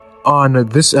On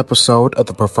this episode of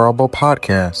the Preferable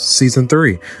Podcast, Season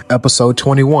 3, Episode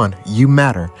 21, You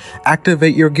Matter.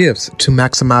 Activate your gifts to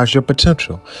maximize your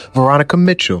potential. Veronica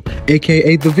Mitchell,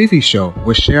 aka The Vivi Show,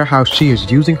 will share how she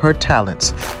is using her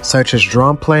talents, such as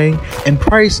drum playing and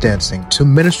praise dancing, to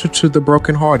minister to the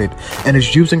brokenhearted, and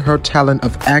is using her talent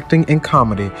of acting and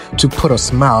comedy to put a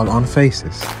smile on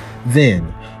faces.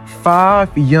 Then,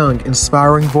 5 young,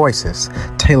 inspiring voices,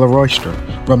 Taylor Royster,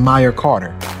 Ramaya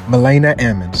Carter, Milena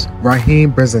Ammons,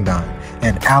 Raheem Brizendine,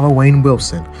 and Alawain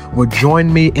Wilson will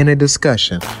join me in a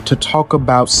discussion to talk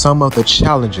about some of the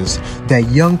challenges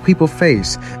that young people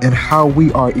face and how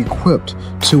we are equipped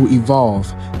to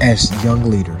evolve as young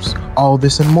leaders. All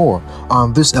this and more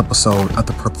on this episode of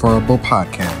the Preferable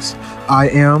Podcast. I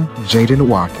am Jaden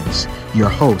Watkins, your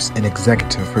host and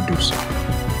executive producer.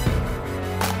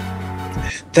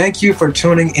 Thank you for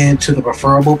tuning in to the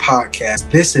Preferable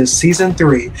Podcast. This is Season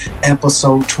 3,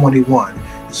 Episode 21,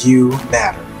 You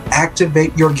Matter.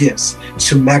 Activate your gifts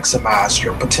to maximize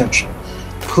your potential.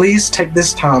 Please take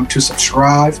this time to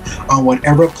subscribe on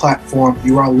whatever platform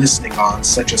you are listening on,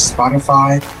 such as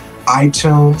Spotify,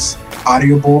 iTunes,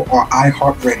 Audible, or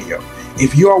iHeartRadio.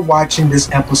 If you are watching this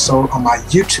episode on my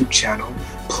YouTube channel,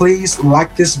 please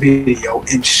like this video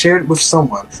and share it with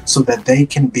someone so that they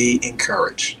can be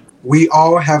encouraged. We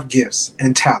all have gifts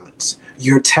and talents.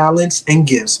 Your talents and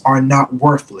gifts are not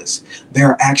worthless. They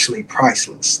are actually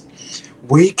priceless.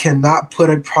 We cannot put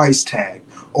a price tag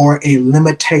or a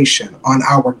limitation on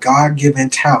our God-given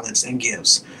talents and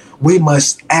gifts. We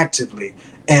must actively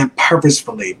and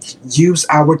purposefully use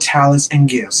our talents and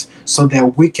gifts so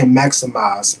that we can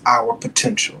maximize our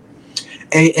potential.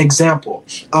 An example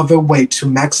of a way to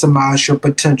maximize your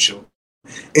potential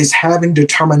is having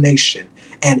determination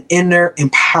and inner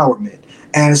empowerment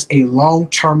as a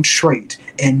long-term trait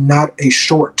and not a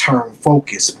short-term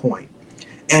focus point.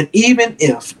 And even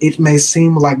if it may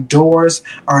seem like doors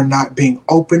are not being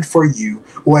opened for you,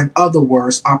 or in other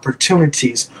words,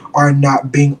 opportunities are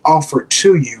not being offered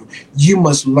to you, you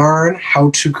must learn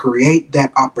how to create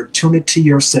that opportunity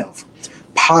yourself,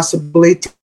 possibly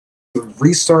through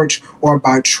research or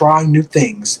by trying new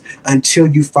things until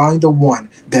you find the one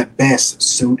that best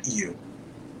suits you.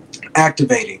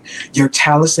 Activating your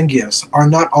talents and gifts are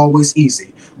not always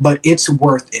easy, but it's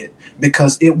worth it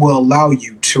because it will allow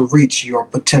you to reach your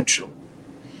potential.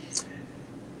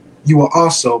 You will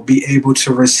also be able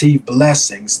to receive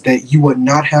blessings that you would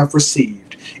not have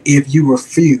received if you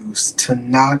refuse to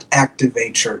not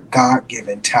activate your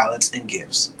God-given talents and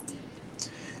gifts.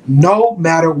 No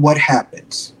matter what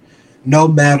happens, no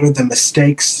matter the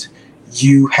mistakes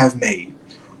you have made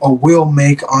or will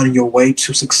make on your way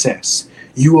to success,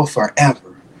 you will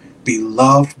forever be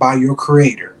loved by your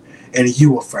Creator, and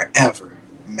you will forever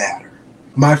matter.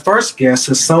 My first guest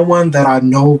is someone that I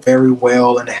know very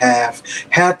well and have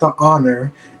had the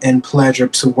honor and pleasure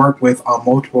to work with on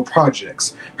multiple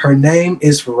projects. Her name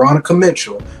is Veronica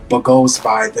Mitchell, but goes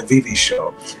by The Vivi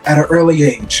Show. At an early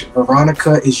age,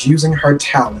 Veronica is using her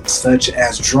talents such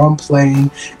as drum playing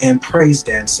and praise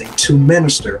dancing to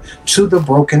minister to the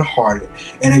brokenhearted,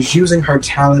 and is using her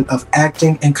talent of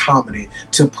acting and comedy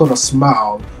to put a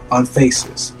smile on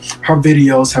faces. Her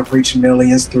videos have reached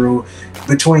millions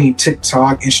between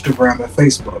TikTok, Instagram, and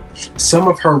Facebook. Some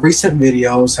of her recent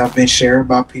videos have been shared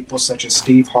by people such as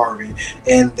Steve Harvey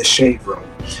and The Shade Room.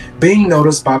 Being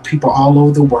noticed by people all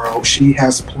over the world, she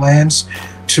has plans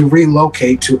to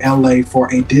relocate to LA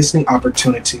for a Disney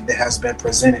opportunity that has been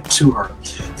presented to her.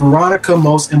 Veronica,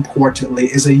 most importantly,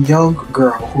 is a young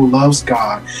girl who loves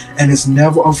God and is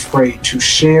never afraid to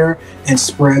share and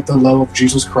spread the love of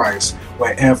Jesus Christ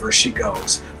wherever she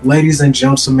goes. Ladies and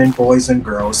gentlemen, boys and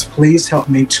girls, please help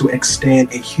me to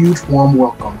extend a huge warm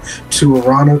welcome to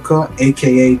Veronica,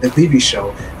 aka The Vivi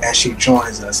Show, as she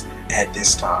joins us at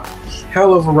this time.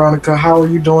 Hello, Veronica. How are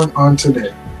you doing on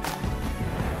today?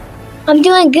 I'm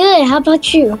doing good. How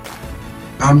about you?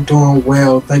 I'm doing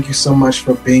well. Thank you so much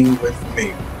for being with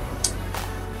me.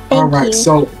 All right.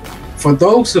 So, for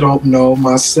those who don't know,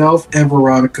 myself and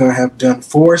Veronica have done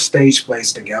 4 stage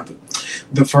plays together.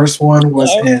 The first one was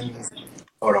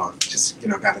hold on, just,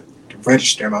 got to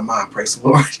register in my mind, praise the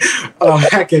Lord.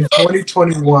 Back in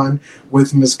 2021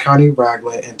 with Miss Connie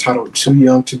Ragland, entitled Too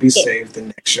Young to Be Saved, The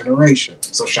Next Generation.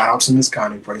 So shout out to Miss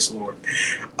Connie, praise the Lord.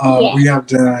 We have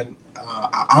done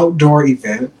an outdoor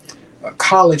event, a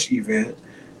college event,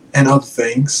 and other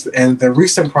things. And the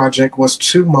recent project was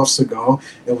 2 months ago.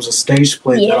 It was a stage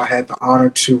play that I had the honor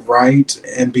to write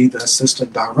and be the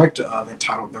assistant director of,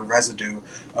 entitled The Residue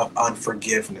of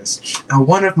Unforgiveness. And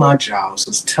one of my jobs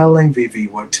was telling Vivi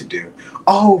what to do.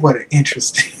 Oh, what an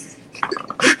interesting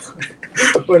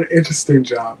What an interesting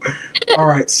job. All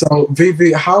right, so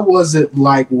Vivi, how was it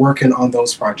like working on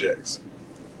those projects?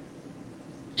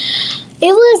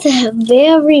 It was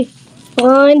very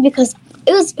fun because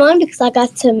I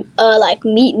got to like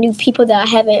meet new people that I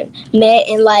haven't met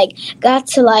and like got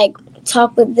to like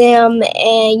talk with them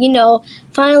and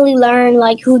finally learn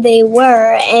like who they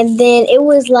were. And then it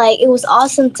was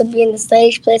awesome to be in the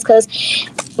stage place because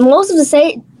most of the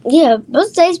stage yeah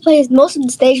most of the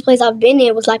stage plays I've been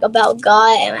in was like about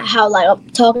God and how like I'm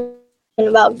talking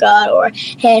about God or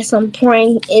had some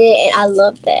praying in it, and I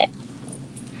love that.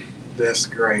 That's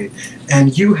great.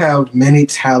 And you have many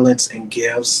talents and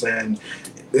gifts, and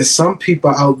there's some people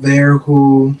out there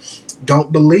who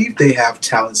don't believe they have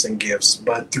talents and gifts,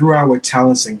 but through our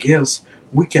talents and gifts,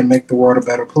 we can make the world a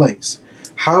better place.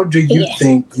 How do you Yes.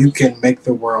 think you can make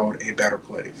the world a better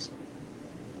place?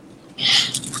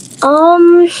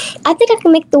 I think I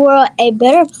can make the world a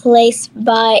better place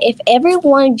by if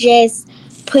everyone just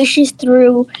pushes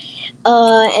through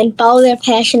and follow their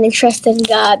passion and trust in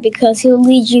God because He'll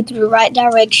lead you through the right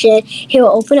direction. He'll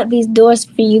open up these doors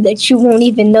for you that you won't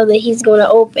even know that He's going to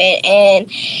open. And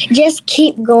just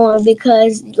keep going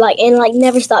because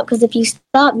never stop because if you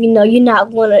stop, you're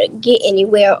not going to get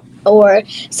anywhere. Or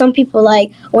some people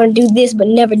like want to do this but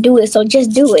never do it. So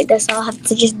just do it. That's all I have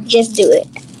to just do it.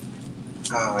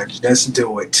 Just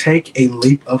do it. Take a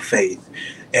leap of faith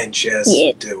and just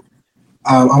Yeah. do it.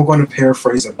 I'm going to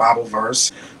paraphrase a Bible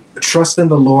verse. Trust in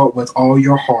the Lord with all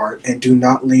your heart and do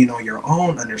not lean on your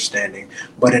own understanding,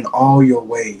 but in all your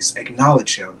ways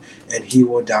acknowledge Him and He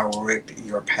will direct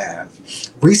your path.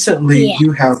 Recently, Yeah.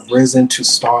 you have risen to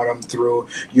stardom through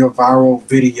your viral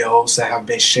videos that have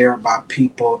been shared by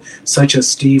people such as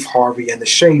Steve Harvey and The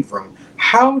Shade Room.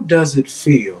 How does it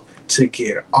feel to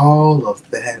get all of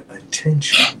that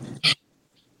attention?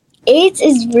 It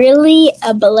is really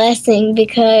a blessing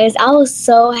because I was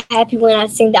so happy when I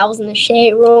seen that I was in the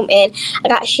shade room and I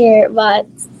got shared by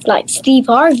like Steve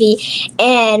Harvey.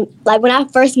 And like when I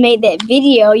first made that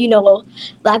video,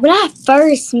 like when I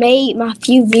first made my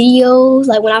few videos,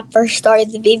 like when I first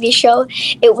started the Vivi show,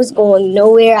 it was going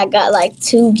nowhere. I got like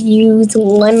 2 views,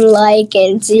 1 like,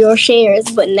 and 0 shares.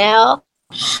 But now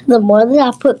the more that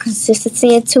I put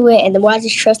consistency into it and the more I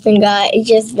just trust in God, it's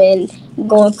just been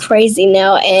going crazy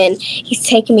now, and He's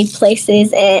taking me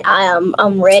places, and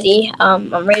I'm ready.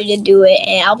 I'm ready to do it,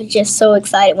 and I was just so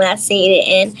excited when I seen it,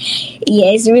 and yeah,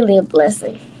 it's really a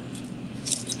blessing.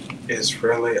 It's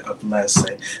really a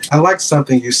blessing. I like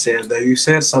something you said there. You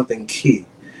said something key.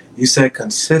 You said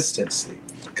consistency.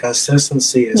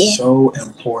 Consistency is Yeah. so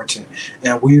important,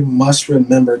 and we must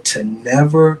remember to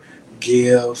never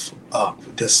give up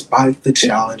despite the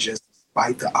challenges,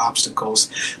 despite the obstacles.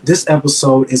 This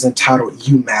episode is entitled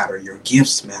You Matter. Your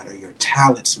gifts matter, your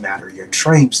talents matter, your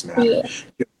dreams matter, Yeah.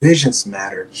 your visions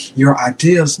matter, your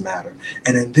ideas matter.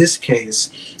 And in this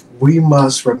case, we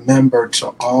must remember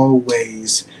to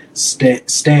always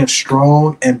stand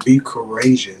strong and be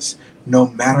courageous no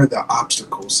matter the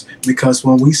obstacles. Because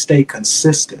when we stay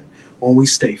consistent, when we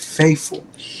stay faithful,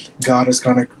 God is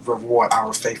going to reward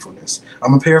our faithfulness. I'm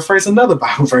going to paraphrase another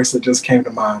Bible verse that just came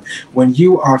to mind. When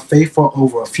you are faithful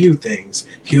over a few things,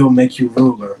 He'll make you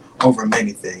ruler over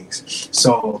many things.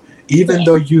 So even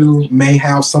though you may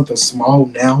have something small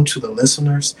now to the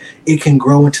listeners, it can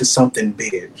grow into something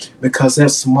big because that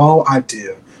small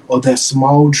idea or that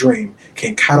small dream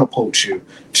can catapult you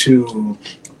to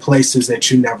places that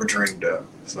you never dreamed of.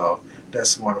 So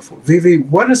that's wonderful. Vivi,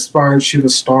 what inspired you to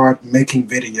start making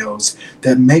videos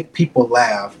that make people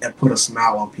laugh and put a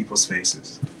smile on people's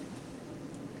faces?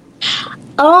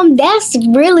 That's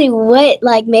really what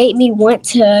like made me want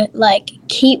to like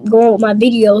keep going with my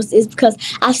videos is because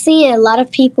I've seen a lot of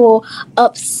people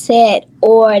upset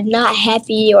or not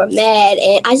happy or mad,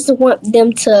 and I just want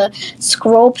them to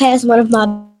scroll past one of my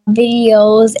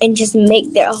videos and just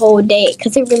make their whole day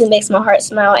because it really makes my heart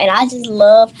smile, and I just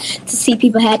love to see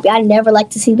people happy. I never like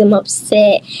to see them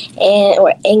upset and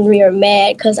or angry or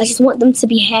mad because I just want them to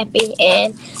be happy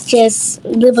and just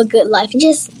live a good life and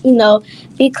just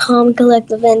be calm and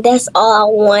collective, and that's all I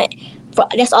want.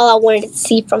 That's all I wanted to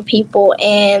see from people,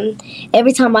 and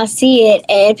every time I see it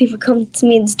and people come to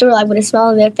me in the store like with a smile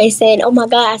on their face saying, "Oh my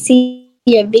God, I see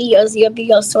your videos. Your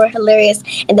videos are so hilarious,"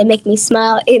 and they make me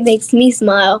smile. It makes me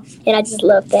smile, and I just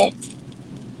love that.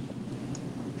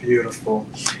 Beautiful.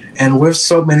 And with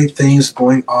so many things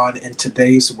going on in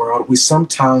today's world, we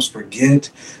sometimes forget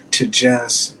to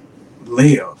just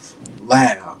live,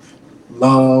 laugh,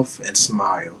 love, and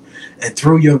smile. And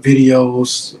through your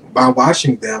videos, by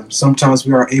watching them, sometimes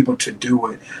we are able to do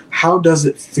it. How does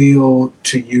it feel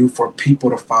to you for people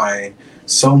to find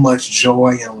so much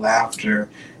joy and laughter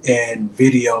in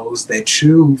videos that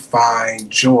you find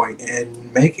joy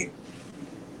in making?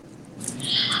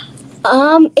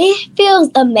 It feels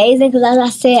amazing because, as I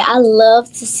said, I love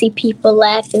to see people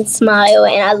laugh and smile,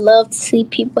 and I love to see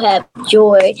people have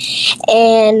joy,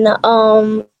 and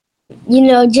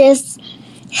just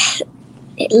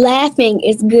laughing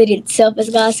is good itself,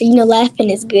 as God said. Laughing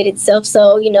is good itself.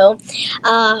 So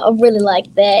I really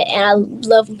like that, and I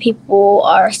love when people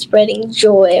are spreading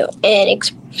joy and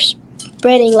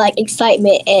spreading like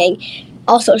excitement, and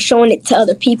also showing it to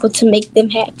other people to make them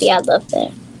happy. I love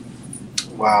that.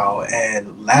 Wow,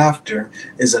 and laughter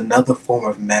is another form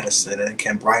of medicine and it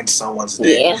can brighten someone's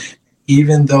day. Yeah.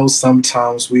 Even though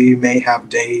sometimes we may have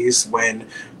days when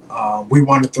we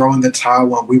want to throw in the towel,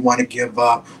 when we want to give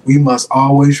up, we must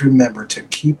always remember to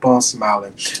keep on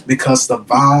smiling, because the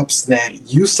vibes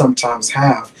that you sometimes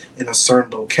have in a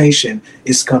certain location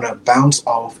is going to bounce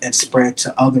off and spread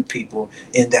to other people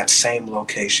in that same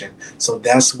location. So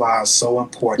that's why it's so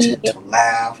important to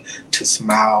laugh, to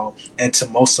smile, and to,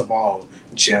 most of all,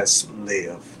 just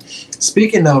live.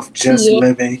 Speaking of just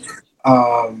living,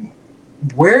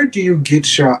 where do you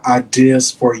get your ideas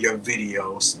for your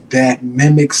videos that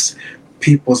mimics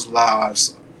people's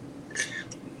lives?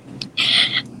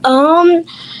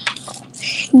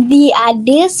 The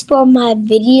ideas for my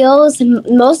videos,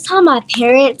 most time my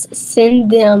parents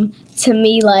send them to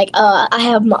me. Like, I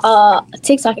have my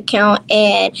TikTok account,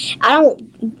 and I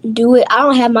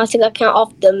don't have my TikTok account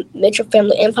off the Metro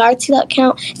Family Empire TikTok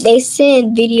account. They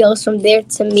send videos from there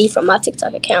to me from my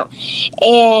TikTok account,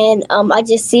 and I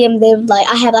just see them.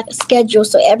 I have like a schedule,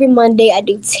 so every Monday I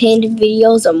do 10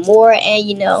 videos or more,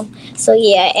 and so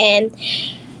yeah, and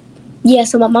yeah,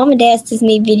 so my mom and dad sends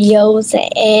me videos,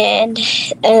 and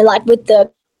like with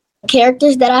the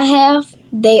characters that I have,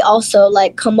 they also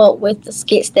like come up with the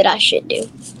skits that I should do.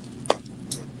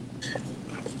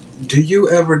 Do you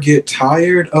ever get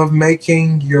tired of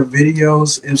making your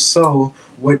videos? If so,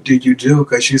 what do you do?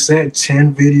 Because you said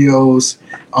 10 videos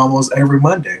almost every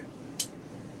Monday.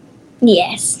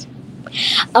 Yes.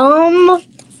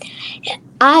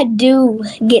 I do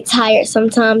get tired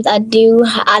sometimes. I do.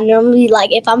 I normally,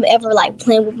 like, if I'm ever like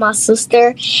playing with my sister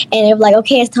and they're like,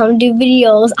 okay, it's time to do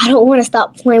videos, I don't want to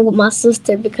stop playing with my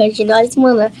sister because, I just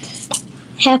want to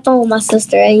have fun with my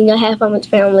sister and, have fun with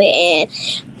family. And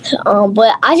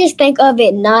but I just think of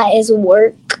it not as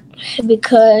work,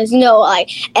 because I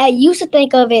used to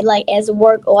think of it like as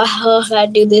work, or I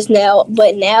gotta do this now,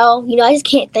 but now I just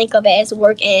can't think of it as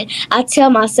work. And I tell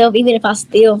myself, even if I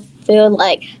still feel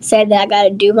like sad that I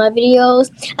gotta do my videos,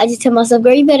 I just tell myself,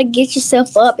 girl, you better get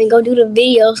yourself up and go do the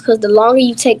videos, because the longer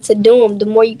you take to do them, the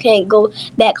more you can't go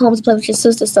back home to play with your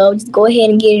sister. So just go ahead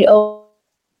and get it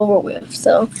over with.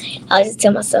 So I just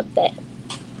tell myself that.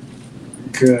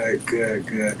 Good.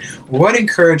 What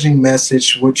encouraging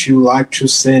message would you like to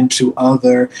send to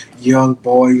other young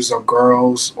boys or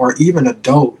girls or even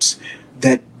adults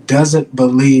that doesn't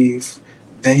believe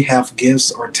they have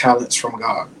gifts or talents from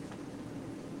God?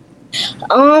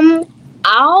 I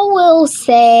will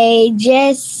say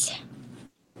just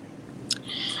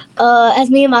as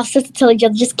me and my sister tell each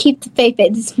other, just keep the faith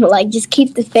at this point. Like, just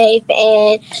keep the faith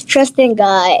and trust in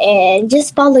God, and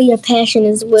just follow your passion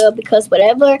as well, because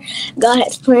whatever God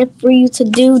has planned for you to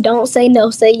do, don't say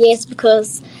no, say yes,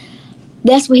 because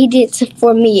that's what he did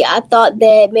for me. I thought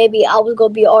that maybe I was going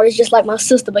to be an artist just like my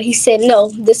sister, but he said, no,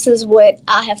 this is what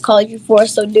I have called you for,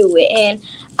 so do it. And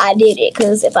I did it,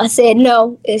 because if I said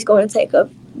no, it's going to take a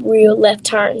real left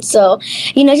turn. So,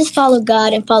 just follow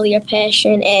God and follow your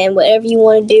passion, and whatever you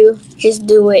want to do, just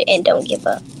do it and don't give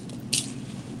up.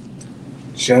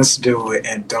 Just do it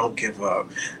and don't give up.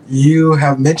 You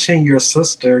have mentioned your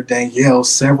sister, Danielle,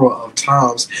 several of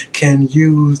times. Can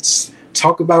you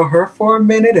talk about her for a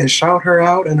minute and shout her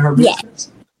out in her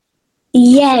business?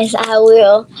 Yes, I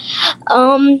will.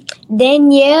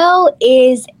 Danielle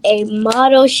is a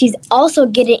model. She's also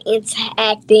getting into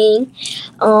acting.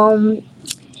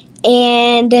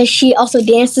 And she also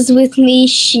dances with me.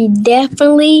 She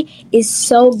definitely is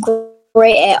so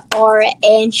great at art,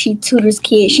 and she tutors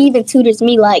kids. She even tutors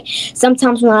me. Like,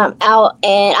 sometimes when I'm out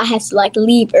and I have to like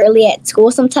leave early at school,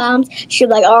 sometimes she'll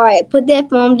be like, all right, put that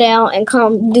phone down and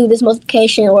come do this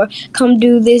multiplication, or come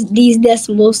do these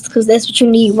decimals, because that's what you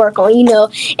need work on,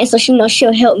 And so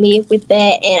she'll help me with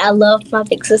that. And I love my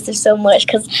big sister so much,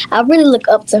 because I really look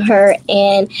up to her.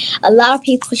 And a lot of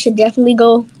people should definitely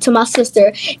go to my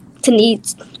sister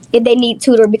if they need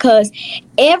tutor, because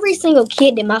every single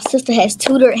kid that my sister has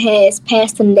tutored has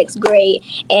passed to the next grade,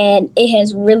 and it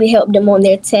has really helped them on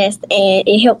their test, and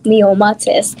it helped me on my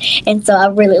test, and so I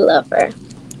really love her.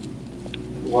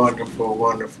 Wonderful,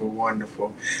 wonderful,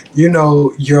 wonderful. You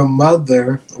know, your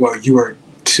mother, well, you were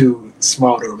too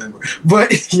small to remember,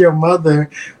 but your mother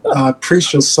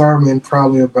preached a sermon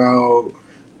probably about,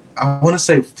 I want to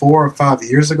say 4 or 5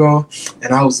 years ago,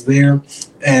 and I was there,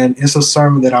 and it's a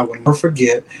sermon that I will never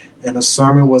forget, and the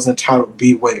sermon was entitled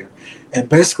Beware. And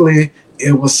basically,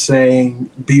 it was saying,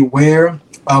 beware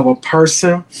of a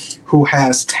person who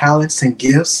has talents and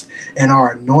gifts and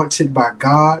are anointed by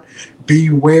God.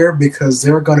 Beware because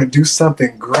they're going to do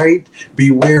something great.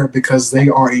 Beware because they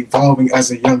are evolving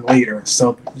as a young leader.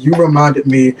 So you reminded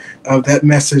me of that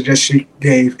message that she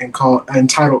gave and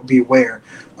entitled Beware.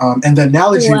 And the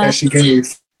analogy that she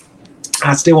gave,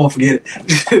 I still won't forget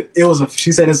it.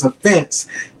 She said it's a fence.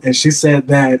 And she said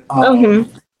that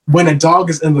when a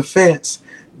dog is in the fence,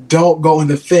 don't go in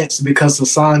the fence because the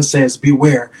sign says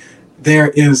beware. There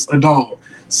is a dog.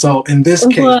 So in this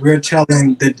case, we're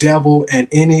telling the devil and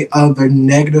any other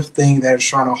negative thing that is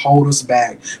trying to hold us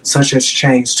back, such as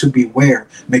chains, to beware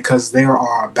because they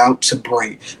are about to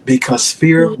break. Because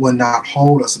fear will not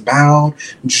hold us bound.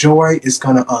 Joy is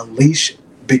going to unleash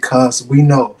because we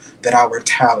know that our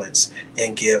talents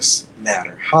and gifts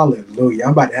matter. Hallelujah.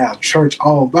 I'm about to have church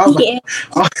all by myself.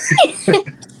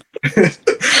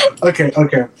 Okay.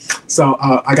 So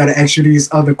I got to ask you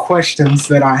these other questions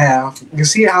that I have. You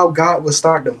see how God will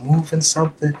start to move in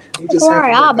something? You just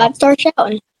I'm about to start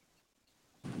shouting.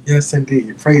 Yes,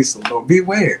 indeed. Praise the Lord.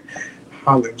 Beware.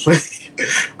 Hallelujah.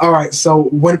 All right. So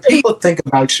when people think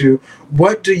about you,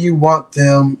 what do you want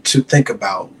them to think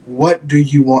about? What do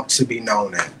you want to be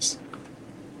known as?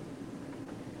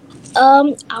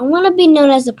 I want to be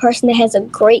known as a person that has a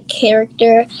great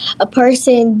character, a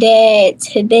person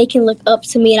that they can look up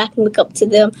to me and I can look up to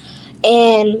them,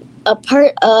 and I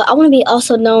want to be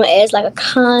also known as like a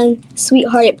kind,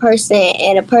 sweet-hearted person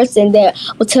and a person that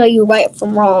will tell you right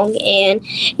from wrong, and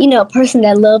a person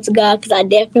that loves God because I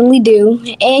definitely do,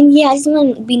 and I just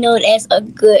want to be known as a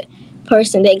good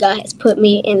person that God has put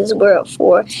me in this world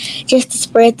for, just to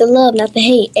spread the love, not the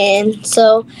hate, and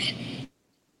so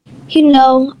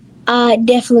I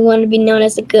definitely want to be known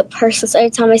as a good person. So every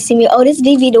time they see me, this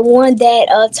Vivi, the one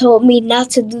that told me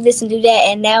not to do this and do that,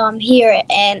 and now I'm here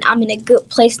and I'm in a good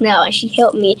place now, and she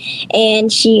helped me,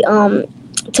 and she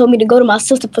told me to go to my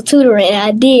sister for tutoring, and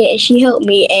I did, and she helped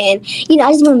me, and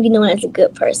I just want to be known as a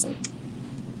good person.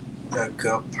 A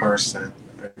good person.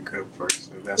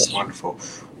 That's wonderful.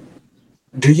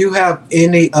 Do you have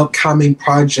any upcoming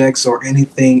projects or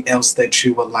anything else that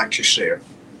you would like to share?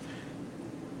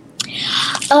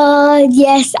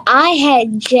 Yes, I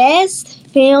had just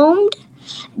filmed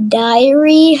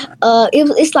Diary.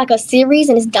 It's like a series,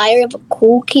 and it's Diary of a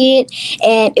Cool Kid,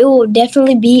 and it will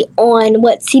definitely be on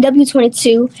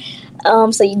CW22.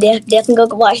 So you definitely go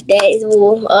watch that. It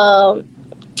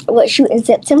will shoot in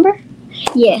September.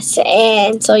 Yes,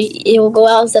 and so it will go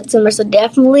out in September. So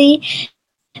definitely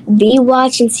be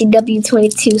watching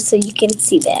CW22 so you can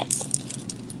see that.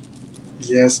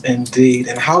 Yes, indeed.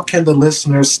 And how can the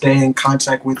listeners stay in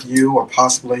contact with you or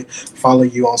possibly follow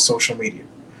you on social media?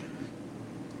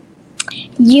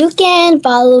 You can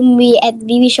follow me at The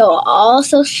Vivi Show on all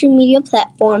social media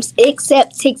platforms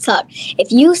except TikTok.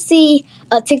 If you see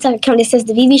a TikTok account that says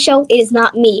The Vivi Show, it is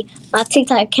not me. My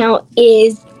TikTok account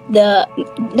is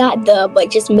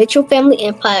just Mitchell Family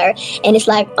Empire, and it's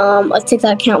like a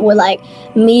TikTok account with like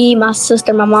me, my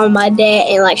sister, my mom, my dad,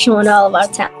 and like showing all of our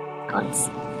talents.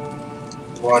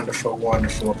 Wonderful,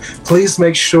 wonderful. Please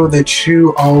make sure that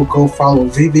you all go follow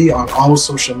Vivi on all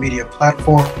social media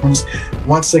platforms.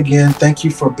 Once again, thank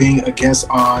you for being a guest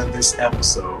on this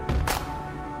episode.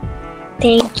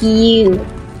 Thank you.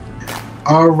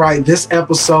 All right, this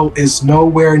episode is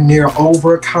nowhere near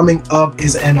over. Coming up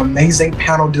is an amazing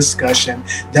panel discussion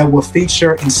that will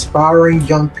feature inspiring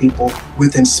young people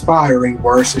with inspiring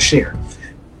words to share.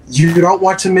 You don't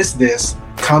want to miss this.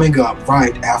 Coming up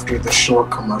right after the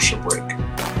short commercial break.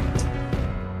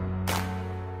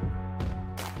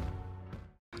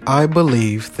 I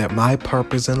believe that my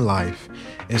purpose in life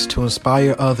is to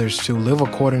inspire others to live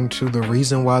according to the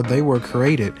reason why they were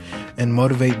created and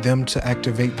motivate them to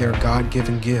activate their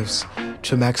God-given gifts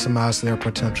to maximize their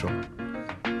potential.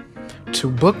 To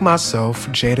book myself,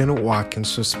 Jaden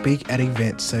Watkins, to speak at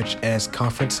events such as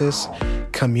conferences,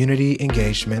 community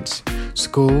engagements,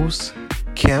 schools,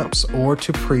 camps, or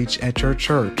to preach at your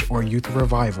church or youth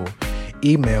revival,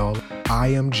 email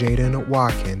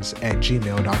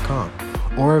iamjadenwatkins@gmail.com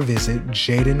or visit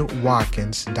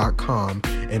jadenwatkins.com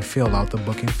and fill out the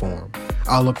booking form.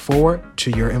 I look forward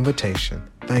to your invitation.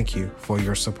 Thank you for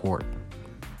your support.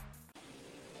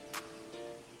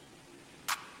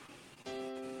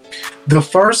 The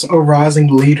first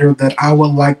arising leader that I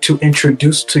would like to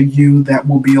introduce to you that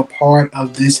will be a part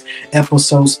of this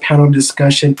episode's panel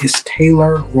discussion is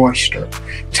Taylor Royster.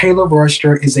 Taylor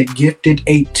Royster is a gifted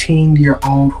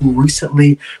 18-year-old who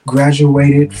recently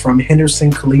graduated from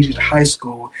Henderson Collegiate High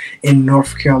School in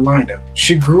North Carolina.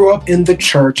 She grew up in the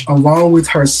church along with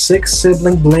her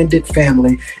 6-sibling blended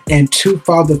family and 2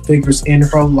 father figures in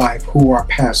her life who are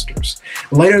pastors.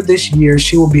 Later this year,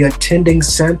 she will be attending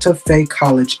Santa Fe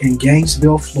College in Gainesville,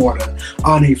 Florida,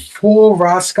 on a full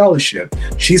ride scholarship.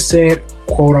 She said,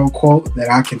 quote unquote, that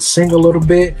I can sing a little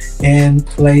bit and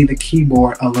play the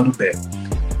keyboard a little bit.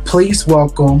 Please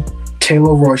welcome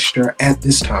Taylor Royster at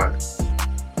this time.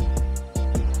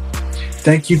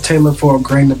 Thank you, Taylor, for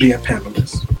agreeing to be a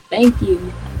panelist. Thank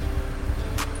you.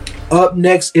 Up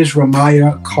next is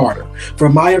Ramaya Carter.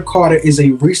 Ramaya Carter is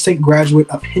a recent graduate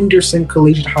of Henderson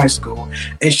Collegiate High School,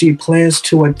 and she plans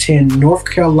to attend North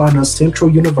Carolina Central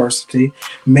University,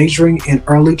 majoring in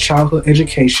early childhood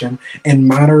education and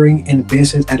minoring in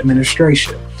business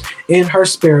administration. In her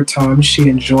spare time, she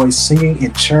enjoys singing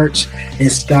in church and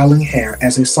styling hair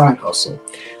as a side hustle.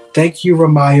 Thank you,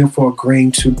 Ramaya, for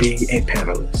agreeing to be a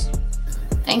panelist.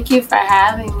 Thank you for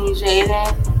having me,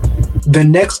 Jaden. The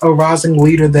next arising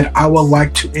leader that I would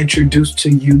like to introduce to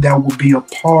you that will be a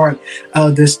part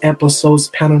of this episode's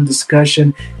panel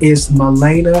discussion is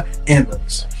Melena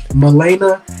Emmons.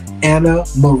 Melena Anna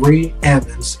Marie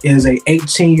Emmons is an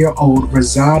 18-year-old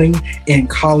residing in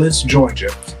Collins, Georgia.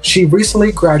 She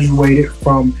recently graduated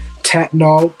from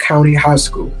Tatnall County High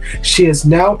School. She is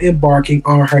now embarking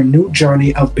on her new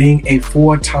journey of being a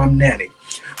full-time nanny.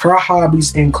 Her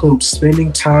hobbies include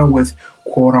spending time with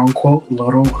quote-unquote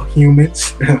little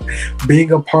humans,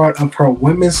 being a part of her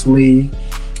women's league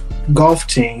golf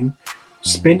team,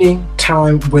 spending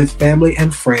time with family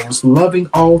and friends, loving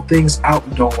all things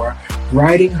outdoor,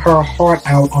 writing her heart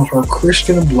out on her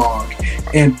Christian blog,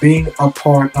 and being a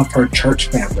part of her church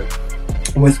family.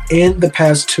 Within the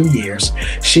past 2 years,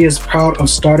 she is proud of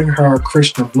starting her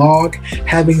Christian blog,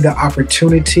 having the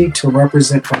opportunity to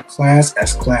represent her class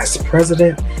as class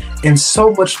president, and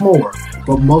so much more,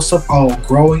 but most of all,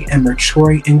 growing and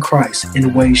maturing in Christ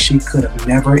in ways she could have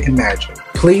never imagined.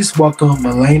 Please welcome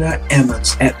Melena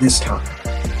Emmons at this time.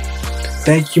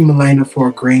 Thank you, Melena, for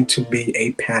agreeing to be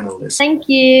a panelist. Thank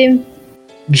you.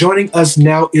 Joining us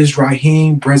now is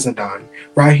Raheem Brizendine.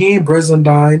 Raheem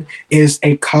Brizendine is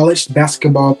a college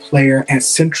basketball player at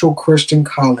Central Christian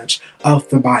College of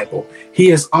the Bible.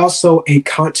 He is also a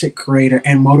content creator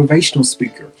and motivational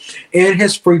speaker. In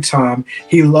his free time,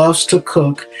 he loves to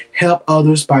cook, help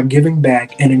others by giving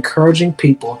back, and encouraging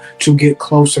people to get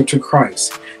closer to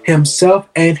Christ. Himself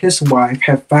and his wife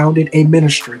have founded a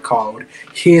ministry called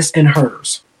His and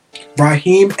Hers.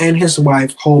 Raheem and his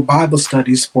wife hold Bible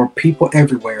studies for people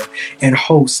everywhere and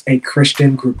host a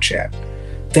Christian group chat.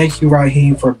 Thank you,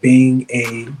 Raheem, for being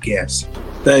a guest.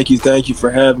 Thank you for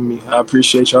having me. I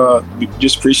appreciate y'all.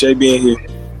 Just appreciate being here.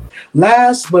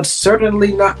 Last but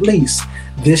certainly not least,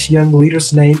 this young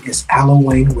leader's name is Alan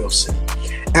Wayne Wilson.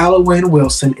 Alan Wayne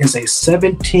Wilson is a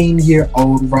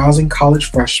 17-year-old rising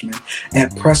college freshman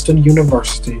at Preston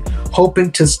University,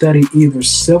 hoping to study either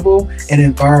civil and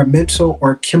environmental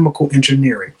or chemical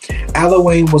engineering. Alan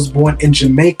Wayne was born in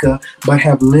Jamaica but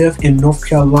have lived in North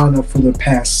Carolina for the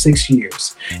past 6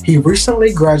 years. He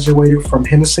recently graduated from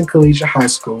Henderson Collegiate High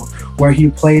School, where he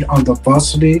played on the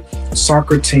varsity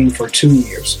soccer team for 2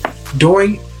 years.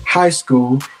 During high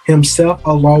school, himself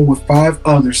along with 5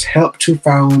 others helped to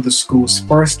found the school's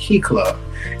first Key Club,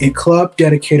 a club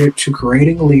dedicated to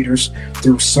creating leaders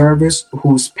through service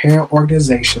whose parent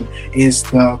organization is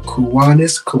the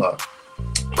Kiwanis Club.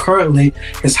 Currently,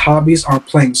 his hobbies are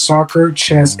playing soccer,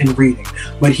 chess, and reading,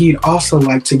 but he'd also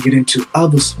like to get into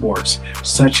other sports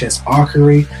such as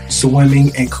archery,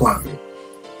 swimming, and climbing.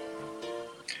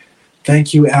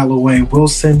 Thank you, Alan Wayne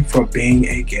Wilson, for being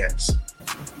a guest.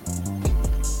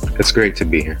 It's great to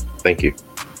be here. Thank you.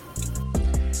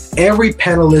 Every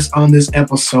panelist on this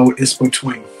episode is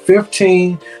between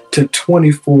 15 to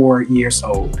 24 years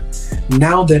old.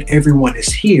 Now that everyone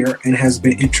is here and has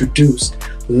been introduced,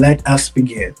 let us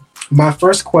begin. My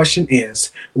first question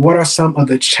is, what are some of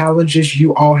the challenges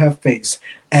you all have faced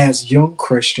as young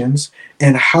Christians,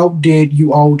 and how did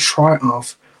you all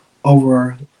triumph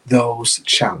over those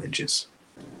challenges?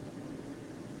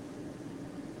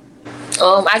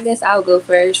 I guess I'll go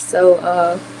first. So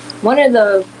one of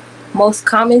the most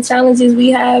common challenges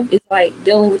we have is like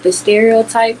dealing with the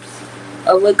stereotypes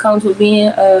of what comes with being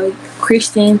a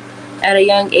Christian at a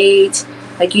young age.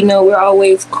 Like, we're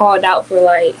always called out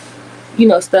for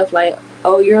stuff like,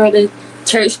 oh, you're the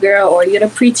church girl, or you're the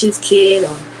preacher's kid,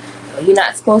 or you're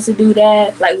not supposed to do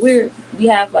that. Like we're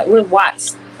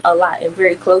watched a lot and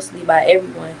very closely by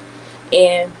everyone.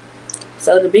 And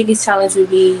so the biggest challenge would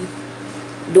be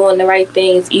doing the right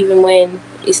things even when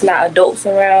it's not adults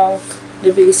around.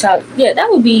 The biggest challenge, yeah,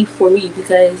 that would be for me,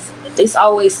 because it's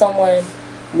always someone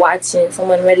watching,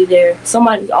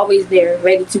 somebody always there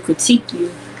ready to critique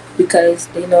you, because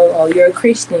they know, oh, you're a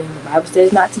Christian, the Bible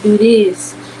says not to do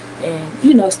this,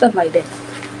 and stuff like that.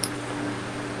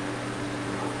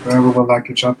 Whoever would like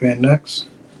to jump in next?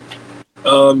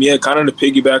 Yeah, kind of to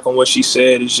piggyback on what she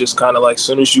said, it's just kind of like, as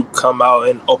soon as you come out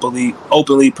and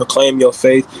openly proclaim your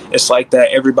faith, it's like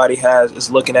that everybody is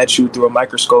looking at you through a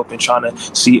microscope and trying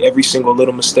to see every single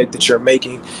little mistake that you're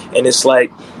making. And it's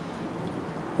like,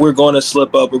 we're going to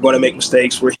slip up, we're going to make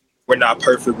mistakes, we're not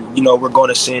perfect, we're going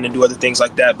to sin and do other things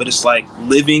like that. But it's like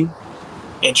living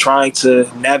and trying to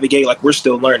navigate, like we're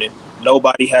still learning.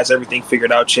 Nobody has everything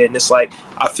figured out yet. And it's like,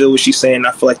 I feel what she's saying.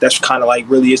 I feel like that's kind of like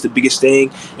really is the biggest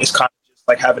thing. It's kind of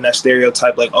like having that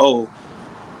stereotype, like, oh,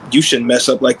 you shouldn't mess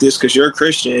up like this because you're a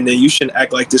Christian, and then you shouldn't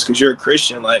act like this because you're a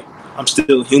Christian. Like, I'm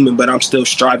still human, but I'm still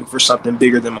striving for something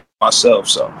bigger than myself.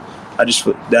 So I just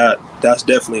feel that's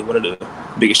definitely one of the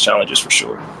biggest challenges for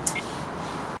sure.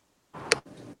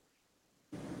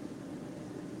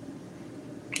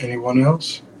 Anyone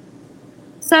else?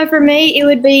 So for me, it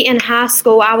would be in high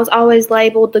school. I was always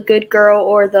labeled the good girl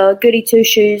or the goody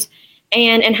two-shoes.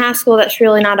 And in high school, that's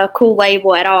really not a cool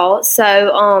label at all.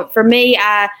 So for me,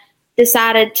 I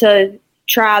decided to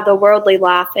try the worldly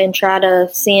life and try to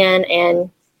sin and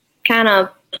kind of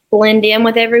blend in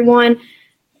with everyone.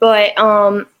 But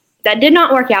that did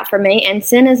not work out for me. And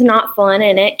sin is not fun,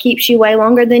 and it keeps you way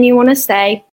longer than you want to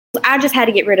stay. I just had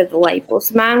to get rid of the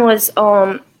labels. Mine was,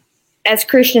 as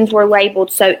Christians, we're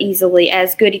labeled so easily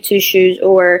as goody two-shoes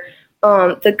or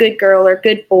the good girl or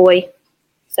good boy.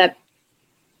 So.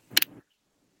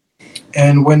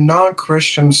 And when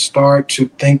non-Christians start to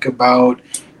think about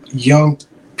young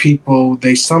people,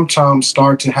 they sometimes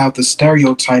start to have the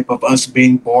stereotype of us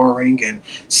being boring and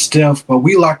stiff, but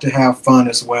we like to have fun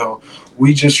as well.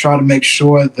 We just try to make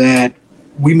sure that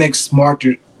we make smart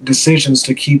decisions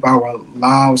to keep our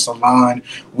lives aligned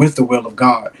with the will of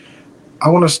God. I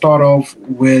want to start off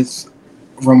with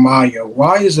Ramaya.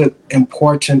 Why is it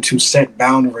important to set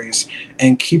boundaries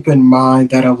and keep in mind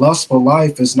that a lustful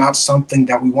life is not something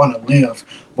that we want to live,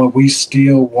 but we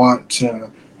still want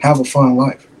to have a fun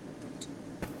life?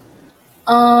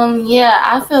 Yeah,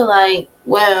 I feel like,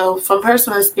 well, from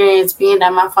personal experience, being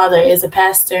that my father is a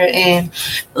pastor, and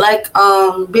like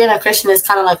being a Christian is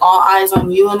kind of like all eyes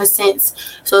on you in a sense.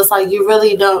 So it's like you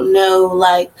really don't know,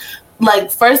 like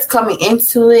first coming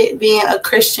into it, being a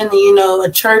Christian,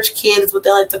 a church kid is what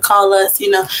they like to call us,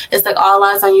 it's like all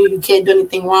eyes on you. You can't do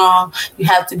anything wrong. You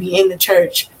have to be in the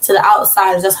church. To the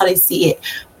outsiders, that's how they see it.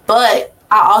 But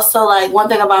I also like one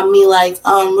thing about me, like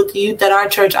with the youth at our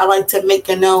church, I like to make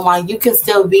them know like you can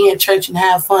still be in church and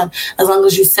have fun as long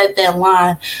as you set that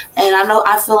line. And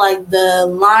I feel like the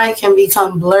line can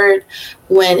become blurred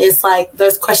when it's like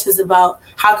there's questions about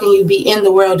how can you be in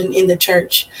the world and in the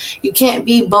church. You can't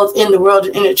be both in the world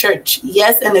and in the church.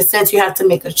 Yes, in a sense, you have to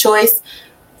make a choice.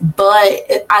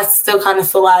 But I still kind of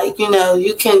feel like, you know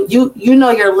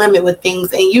your limit with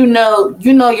things, and you know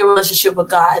your relationship with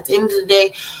God. At the end of the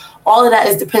day, all of that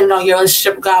is dependent on your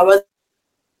relationship with God, whether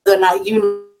or not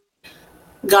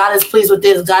God is pleased with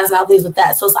this, God is not pleased with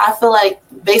that. So I feel like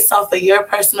based off of your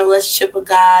personal relationship with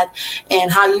God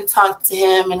and how you talk to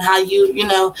him and how you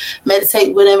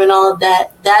meditate with him and all of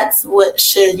that, that's what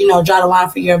should, draw the line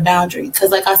for your boundary.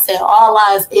 Because like I said, all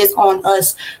eyes is on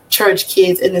us church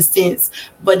kids in a sense,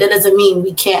 but that doesn't mean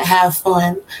we can't have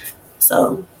fun.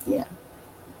 So, yeah.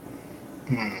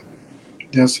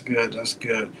 That's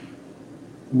good.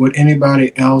 Would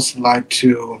anybody else like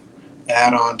to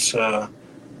add on to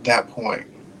that point?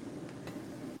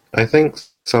 I think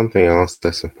something else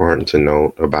that's important to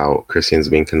note about Christians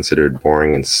being considered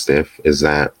boring and stiff is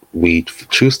that we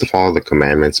choose to follow the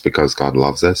commandments because God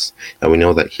loves us, and we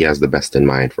know that he has the best in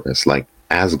mind for us. Like,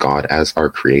 as God, as our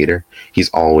creator, he's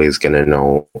always going to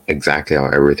know exactly how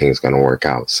everything is going to work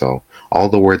out. So all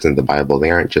the words in the Bible,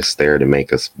 they aren't just there to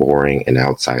make us boring and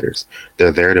outsiders.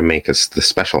 They're there to make us the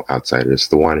special outsiders,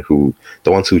 the ones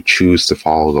who choose to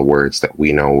follow the words that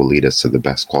we know will lead us to the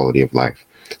best quality of life.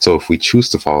 So if we choose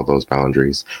to follow those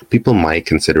boundaries, people might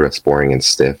consider us boring and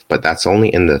stiff, but that's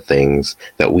only in the things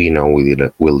that we know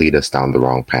will lead us down the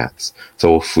wrong paths.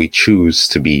 So if we choose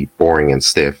to be boring and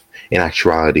stiff, in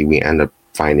actuality, we end up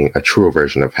finding a truer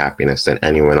version of happiness than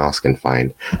anyone else can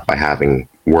find by having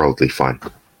worldly fun.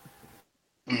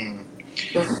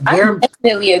 I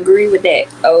definitely agree with that.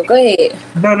 Oh, go ahead.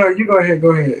 No, you go ahead.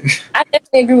 I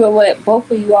definitely agree with what both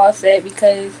of you all said,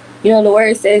 because the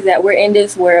word says that we're in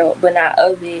this world but not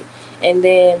of it. And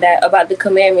then that about the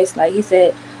commandments, like he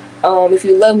said, if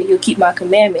you love me, you'll keep my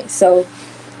commandments. So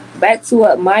back to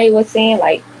what Maya was saying,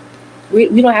 like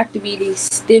we don't have to be these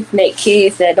stiff-necked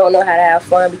kids that don't know how to have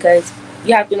fun, because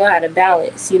you have to know how to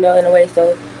balance, in a way.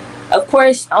 So of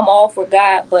course I'm all for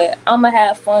God, but I'm gonna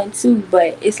have fun too,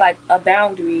 but it's like a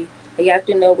boundary. You have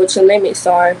to know what your limits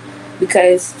are,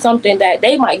 because something that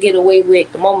they might get away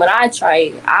with, the moment I try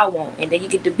it, I won't, and then you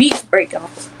get the beats broken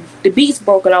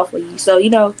off of you. So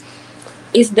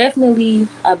it's definitely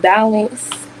a balance.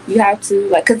 You have to,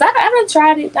 like, because I done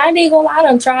tried it. I ain't gonna lie, I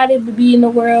done tried it to be in the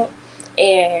world,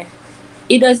 and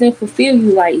it doesn't fulfill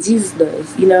you like Jesus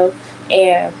does,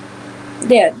 and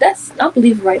yeah, that's, I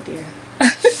believe it right there.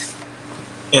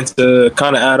 And to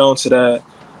kind of add on to that,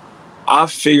 I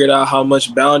figured out how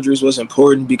much boundaries was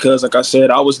important, because like I said,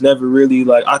 I was never really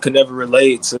I could never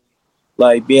relate to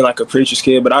being like a preacher's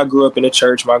kid, but I grew up in the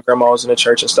church. My grandma was in the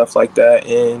church and stuff like that,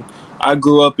 and I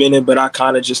grew up in it, but I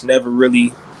kind of just never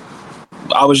really,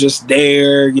 I was just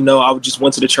there, I just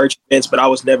went to the church events, but I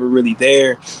was never really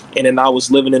there. And then I was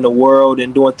living in the world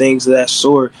and doing things of that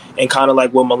sort. And kind of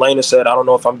like what Melena said, I don't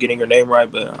know if I'm getting her name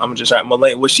right, but I'm just right.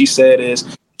 Melena, what she said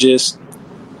is just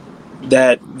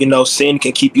that, sin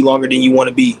can keep you longer than you want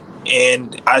to be.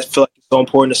 And I feel like it's so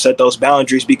important to set those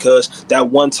boundaries, because that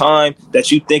one time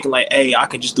that you thinking like, hey, I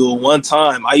can just do it one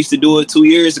time. I used to do it 2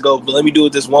 years ago, but let me do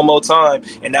it this one more time.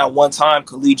 And that one time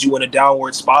could lead you in a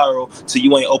downward spiral till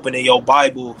you ain't opening your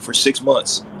Bible for 6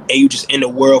 months, and you just in the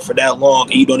world for that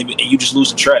long, and you just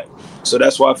losing track. So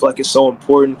that's why I feel like it's so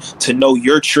important to know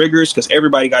your triggers, because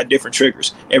everybody got different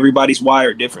triggers. Everybody's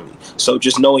wired differently. So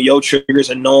just knowing your triggers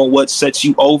and knowing what sets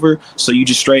you over, so you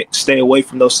just stay away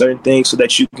from those certain things, so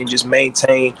that you can just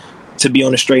maintain to be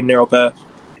on a straight and narrow path.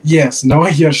 Yes,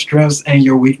 knowing your strengths and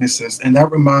your weaknesses. And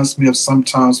that reminds me of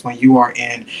sometimes when you are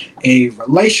in a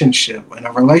relationship. In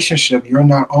a relationship, you're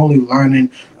not only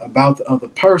learning about the other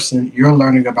person, you're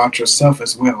learning about yourself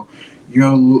as well.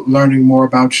 You're learning more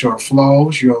about your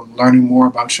flaws, you're learning more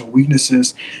about your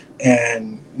weaknesses,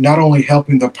 and not only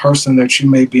helping the person that you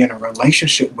may be in a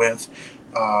relationship with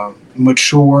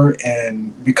mature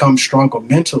and become stronger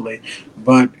mentally,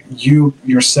 but you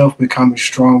yourself becoming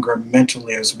stronger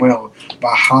mentally as well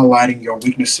by highlighting your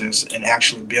weaknesses and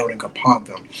actually building upon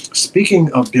them.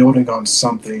 Speaking of building on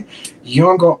something,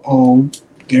 young or old,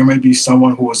 there may be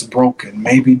someone who is broken,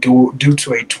 maybe due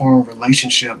to a torn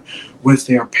relationship with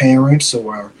their parents,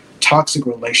 or a toxic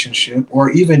relationship, or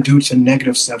even due to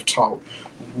negative self-talk.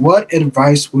 What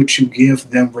advice would you give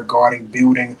them regarding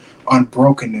building on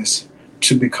brokenness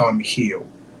to become healed?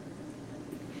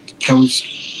 So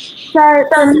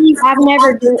for me, I've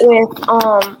never dealt with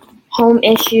home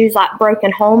issues like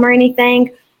broken home or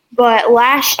anything, but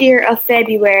last year of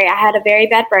February, I had a very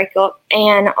bad breakup,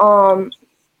 and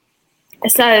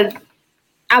so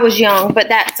I was young, but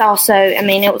that's also,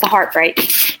 it was a heartbreak.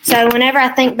 So whenever I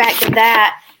think back to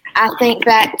that, I think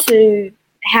back to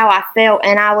how I felt,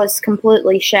 and I was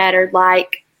completely shattered.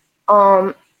 Like,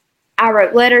 I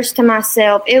wrote letters to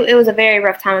myself. It was a very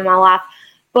rough time in my life.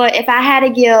 But if I had to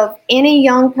give any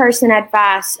young person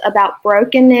advice about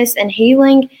brokenness and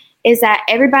healing, is that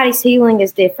everybody's healing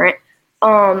is different.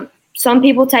 Some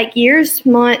people take years,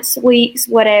 months, weeks,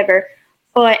 whatever,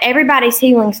 but everybody's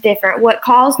healing is different. What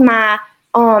caused my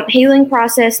healing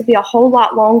process to be a whole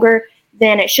lot longer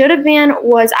than it should have been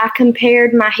was I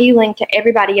compared my healing to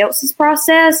everybody else's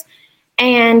process,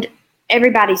 and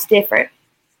everybody's different.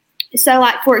 So,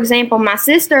 like, for example, my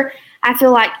sister, I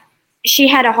feel like she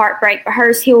had a heartbreak, but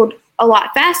hers healed a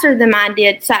lot faster than mine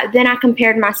did. So then I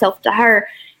compared myself to her,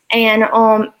 and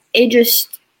it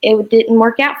didn't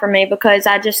work out for me, because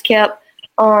I just kept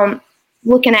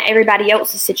looking at everybody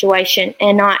else's situation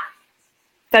and not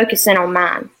focusing on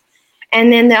mine.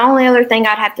 And then the only other thing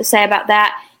I'd have to say about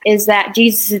that is that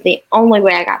Jesus is the only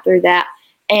way I got through that.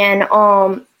 And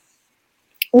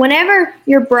whenever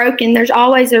you're broken, there's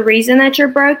always a reason that you're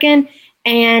broken,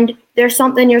 and there's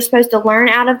something you're supposed to learn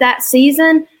out of that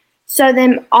season. So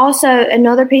then also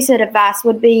another piece of advice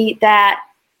would be that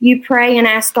you pray and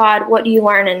ask God, what do you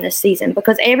learn in this season?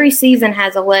 Because every season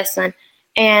has a lesson,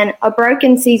 and a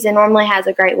broken season normally has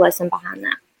a great lesson behind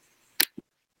that.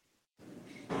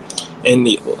 And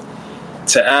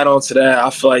to add on to that, I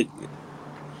feel like,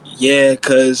 yeah,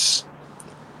 because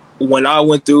when I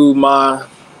went through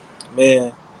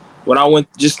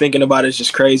just thinking about it, it's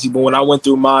just crazy. But when I went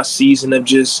through my season of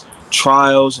just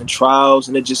trials, and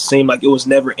it just seemed like it was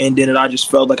never ending, and I just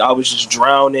felt like I was just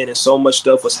drowning, and so much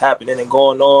stuff was happening and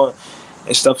going on.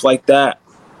 and stuff like that,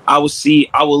 I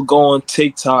would go on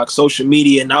TikTok, social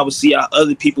media, and I would see how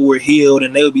other people were healed,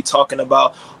 and they would be talking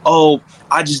about, oh,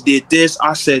 I just did this,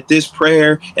 I said this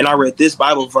prayer, and I read this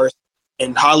Bible verse,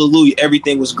 and hallelujah,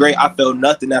 everything was great. I felt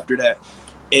nothing after that.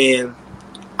 And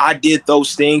I did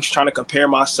those things trying to compare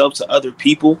myself to other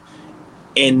people,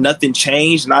 and nothing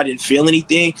changed, and I didn't feel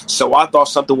anything. So I thought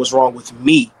something was wrong with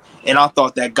me. And I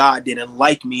thought that God didn't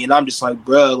like me. And I'm just like,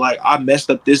 bro, like I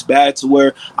messed up this bad to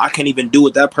where I can't even do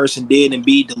what that person did and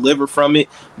be delivered from it.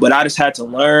 But I just had to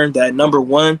learn that, number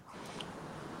one,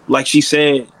 like she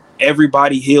said,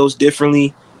 everybody heals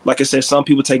differently. Like I said, some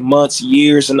people take months,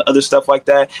 years, and other stuff like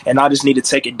that. And I just need to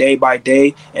take it day by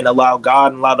day and allow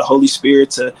God and allow the Holy Spirit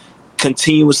to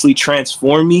continuously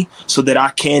transform me so that I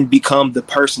can become the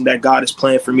person that God has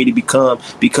planned for me to become.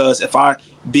 Because if I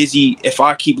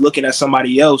keep looking at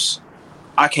somebody else,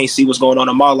 I can't see what's going on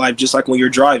in my life. Just like when you're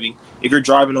driving, if you're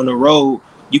driving on the road,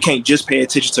 you can't just pay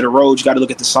attention to the road. You got to look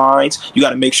at the signs. You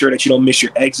got to make sure that you don't miss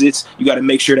your exits. You got to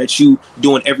make sure that you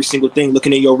doing every single thing,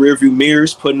 looking in your rearview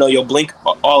mirrors, putting on your blink,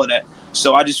 all of that.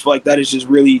 So I just feel like that is just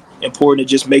really important to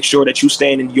just make sure that you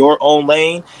staying in your own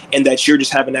lane and that you're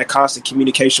just having that constant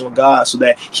communication with God so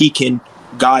that he can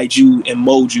guide you and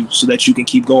mold you so that you can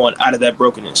keep going out of that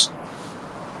brokenness.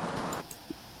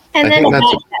 And then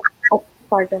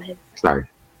sorry, go ahead. Sorry,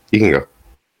 you can go.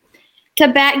 To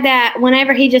back that,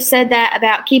 whenever he just said that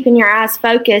about keeping your eyes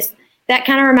focused, that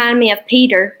kind of reminded me of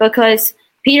Peter, because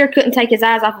Peter couldn't take his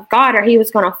eyes off of God or he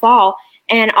was going to fall.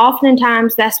 And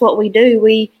oftentimes that's what we do.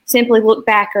 We simply look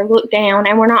back or look down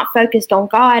and we're not focused on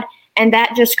God. And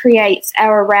that just creates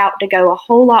our route to go a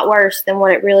whole lot worse than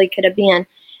what it really could have been.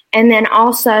 And then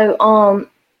also,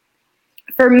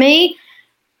 for me,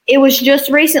 it was just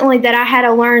recently that I had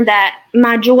to learn that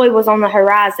my joy was on the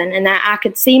horizon and that I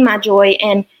could see my joy.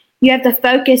 And you have to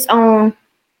focus on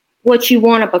what you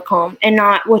want to become and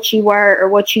not what you were or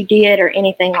what you did or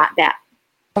anything like that.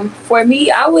 For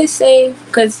me, I would say,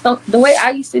 because the way I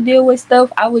used to deal with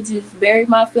stuff, I would just bury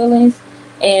my feelings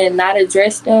and not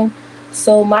address them.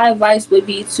 So my advice would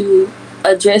be to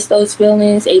address those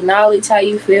feelings, acknowledge how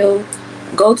you feel,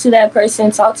 go to that person,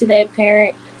 talk to that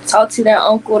parent, talk to that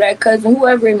uncle, that cousin,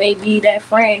 whoever it may be, that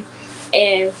friend.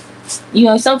 And,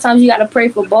 sometimes you got to pray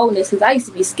for boldness, because I used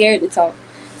to be scared to talk.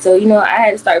 So, I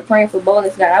had to start praying for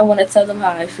boldness. God, I want to tell them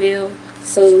how I feel.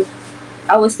 So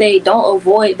I would say don't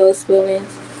avoid those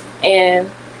feelings. And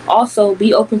also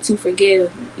be open to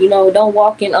forgive. Don't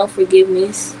walk in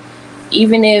unforgiveness.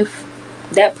 Even if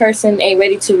that person ain't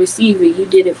ready to receive it, you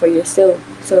did it for yourself.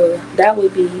 So that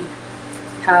would be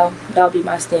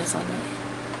my stance on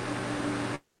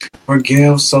that.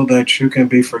 Forgive so that you can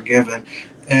be forgiven.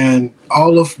 And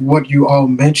all of what you all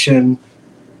mentioned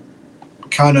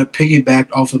kind of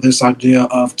piggybacked off of this idea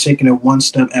of taking it one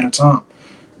step at a time.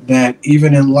 That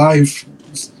even in life,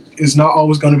 it's not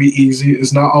always going to be easy.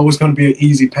 It's not always going to be an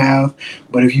easy path.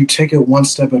 But if you take it one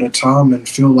step at a time and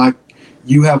feel like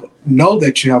know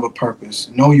that you have a purpose,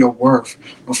 know your worth.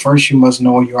 But first you must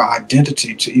know your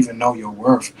identity to even know your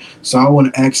worth. So I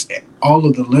want to ask all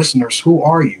of the listeners, who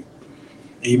are you?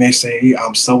 You may say,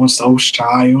 I'm so-and-so's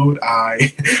child.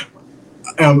 I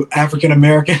am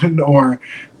African-American or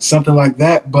something like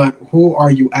that. But who are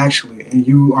you actually? And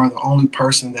you are the only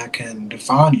person that can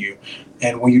define you.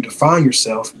 And when you define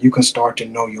yourself, you can start to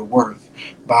know your worth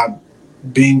by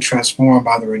being transformed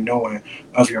by the renewing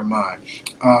of your mind.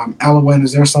 Alawan,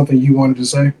 is there something you wanted to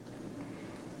say?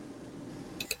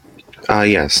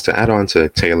 Yes, to add on to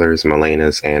Taylor's,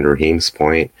 Melena's, and Raheem's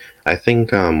point, I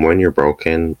think when you're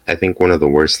broken, I think one of the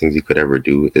worst things you could ever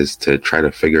do is to try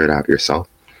to figure it out yourself.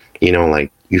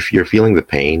 Like if you're feeling the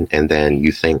pain and then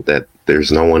you think that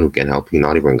there's no one who can help you,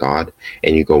 not even God,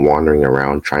 and you go wandering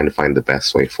around trying to find the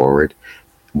best way forward.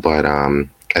 But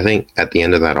I think at the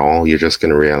end of that all, you're just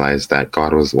going to realize that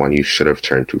God was the one you should have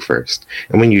turned to first.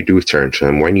 And when you do turn to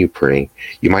him, when you pray,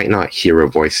 you might not hear a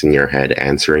voice in your head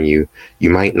answering you. You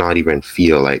might not even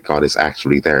feel like God is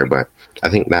actually there. But I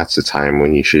think that's the time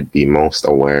when you should be most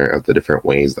aware of the different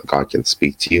ways that God can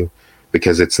speak to you,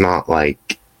 because it's not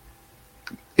like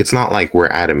we're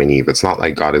Adam and Eve. It's not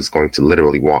like God is going to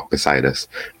literally walk beside us,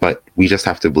 but we just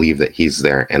have to believe that he's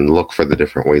there and look for the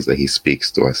different ways that he speaks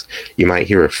to us. You might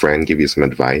hear a friend give you some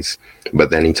advice,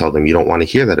 but then you tell them you don't want to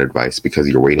hear that advice because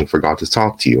you're waiting for God to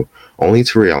talk to you, only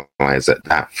to realize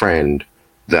that friend,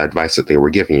 the advice that they were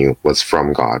giving you was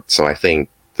from God. So I think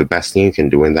the best thing you can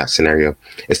do in that scenario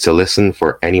is to listen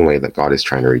for any way that God is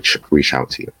trying to reach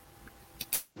out to you.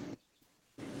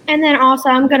 And then also,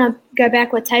 I'm going to go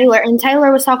back with Taylor. And Taylor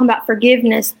was talking about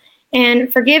forgiveness.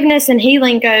 And forgiveness and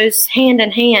healing goes hand in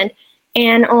hand.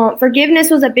 And forgiveness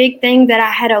was a big thing that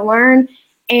I had to learn.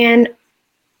 And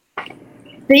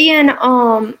being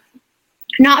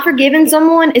not forgiving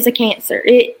someone is a cancer.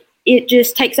 It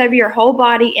just takes over your whole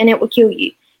body and it will kill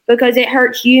you because it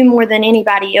hurts you more than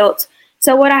anybody else.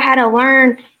 So what I had to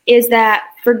learn is that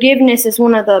forgiveness is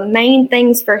one of the main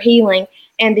things for healing,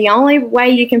 and the only way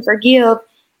you can forgive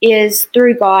is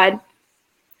through God.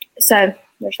 So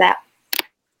there's that.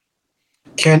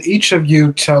 Can each of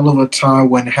you tell of a time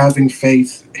when having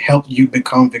faith helped you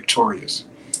become victorious?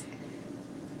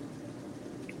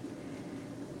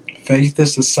 Faith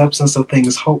is the substance of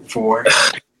things hoped for,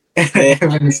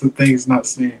 evidence of things not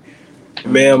seen.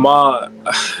 Man,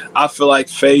 I feel like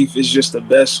faith is just the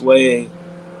best way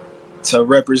to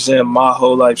represent my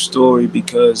whole life story,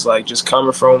 because like just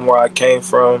coming from where I came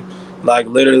from, like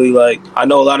literally, like I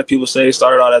know a lot of people say it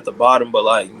started out at the bottom, but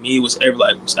like me was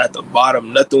at the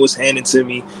bottom. Nothing was handed to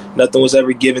me, nothing was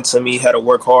ever given to me. Had to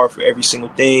work hard for every single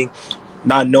thing,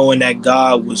 not knowing that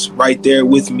God was right there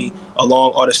with me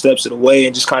along all the steps of the way,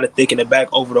 and just kind of thinking it back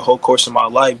over the whole course of my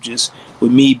life, just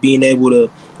with me being able to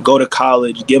go to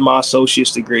college, get my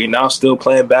associate's degree, now still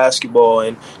playing basketball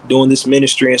and doing this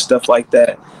ministry and stuff like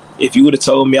that. If you would have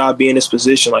told me I'd be in this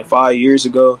position like 5 years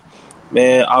ago,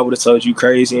 man, I would have told you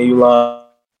crazy and you lying.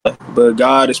 But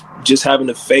God is just having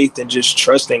the faith and just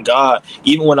trusting God.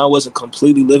 Even when I wasn't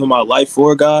completely living my life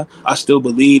for God, I still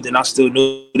believed and I still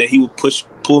knew that He would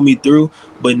pull me through.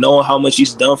 But knowing how much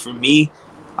He's done for me,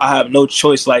 I have no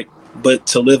choice but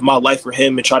to live my life for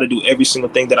Him and try to do every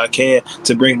single thing that I can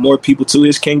to bring more people to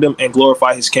His kingdom and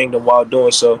glorify His kingdom while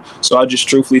doing so. So I just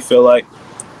truthfully feel like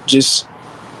just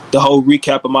the whole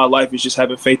recap of my life is just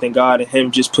having faith in God and Him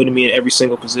just putting me in every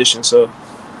single position. So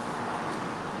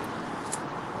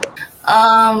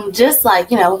just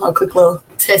like, a quick little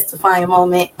testifying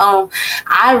moment.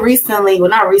 I recently, well,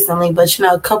 not recently, but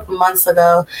a couple months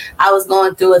ago, I was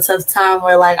going through a tough time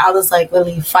where like I was like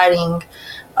really fighting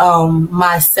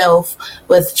myself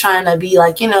with trying to be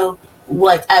like,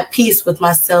 like at peace with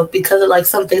myself because of like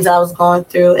some things I was going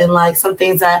through and like some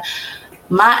things that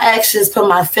my actions put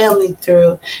my family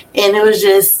through. And it was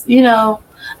just,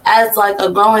 as like a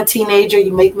growing teenager,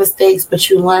 you make mistakes, but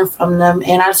you learn from them.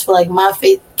 And I just feel like my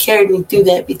faith carried me through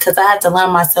that because I had to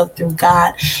learn myself through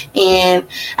God. And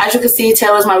as you can see,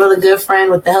 Taylor's my really good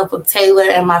friend. With the help of Taylor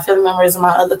and my family members and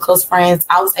my other close friends,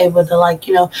 I was able to like,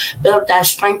 build up that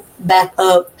strength back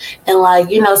up and like,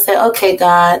 say, okay,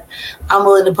 God, I'm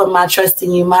willing to put my trust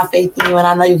in you, my faith in you, and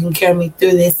I know you can carry me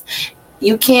through this.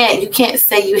 You can't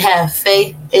say you have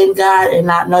faith in God and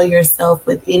not know yourself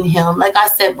within Him. Like I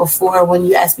said before, when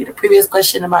you asked me the previous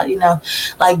question about,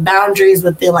 like boundaries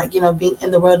within, like, being in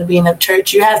the world and being in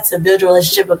church, you have to build a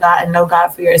relationship with God and know God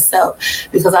for yourself.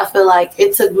 Because I feel like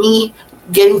it took me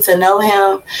getting to know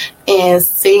Him and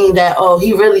seeing that, oh,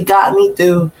 He really got me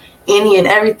through any and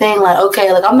everything. Like,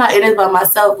 okay, like I'm not in it by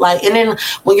myself. Like, and then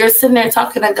when you're sitting there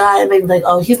talking to God, and they be like,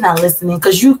 oh, He's not listening,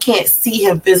 because you can't see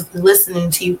Him physically listening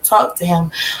to you talk to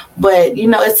Him. But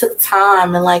it took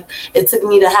time, and like it took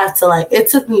me it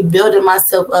took me building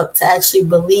myself up to actually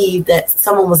believe that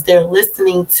someone was there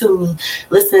listening to me,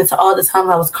 listening to all the times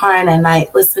I was crying at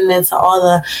night, listening to all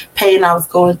the pain I was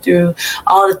going through,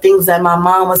 all the things that my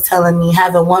mom was telling me,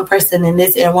 having one person in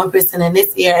this ear, one person in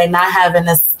this ear, and not having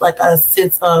a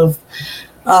sense of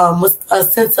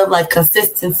like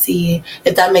consistency,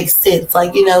 if that makes sense,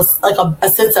 like like a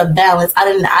sense of balance.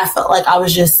 I felt like I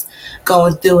was just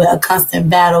going through a constant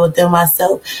battle within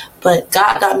myself, but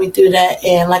God got me through that.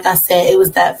 And like I said, it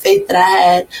was that faith that I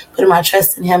had, putting my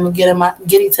trust in Him and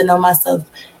getting to know myself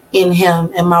in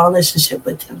Him and my relationship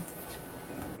with Him.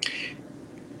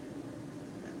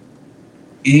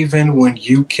 Even when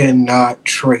you cannot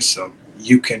trace Him,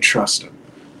 you can trust Him.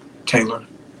 Taylor.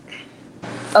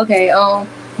 Okay,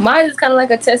 mine is kind of like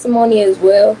a testimony as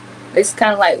well. It's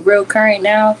kind of like real current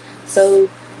now. So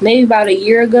maybe about a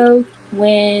year ago,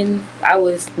 when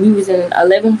we was in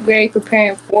 11th grade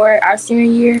preparing for our senior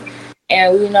year,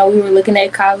 and we were looking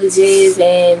at colleges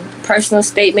and personal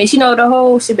statements, the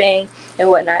whole shebang and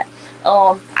whatnot.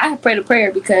 I prayed a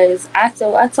prayer because I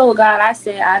told God, I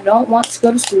said, I don't want to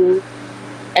go to school,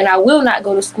 and I will not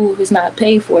go to school if it's not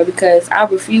paid for, because I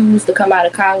refuse to come out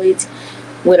of college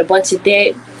with a bunch of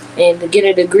debt and to get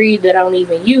a degree that I don't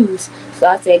even use. So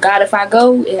I said, God, if I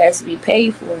go, it has to be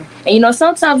paid for. And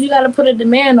sometimes you got to put a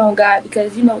demand on God,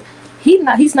 because He's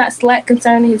not slack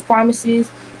concerning His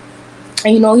promises,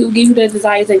 and He'll give you the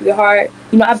desires of your heart.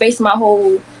 I based my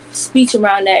whole speech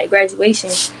around that at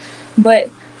graduation. But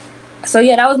so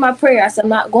yeah, that was my prayer. I said, I'm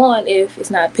not going if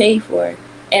it's not paid for.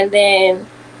 And then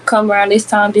come around this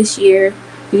time this year,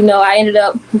 I ended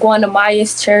up going to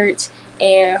Maya's church,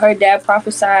 and her dad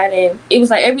prophesied, and it was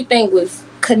like everything was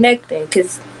connecting,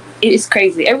 because it's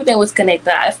crazy. Everything was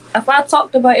connected. If I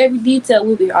talked about every detail,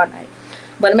 we'll be here all night.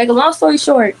 But to make a long story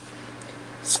short,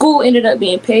 school ended up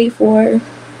being paid for,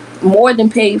 more than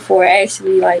paid for,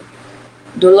 actually. Like,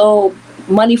 the little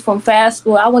money from fast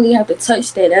school, I wouldn't even have to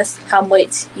touch that. That's how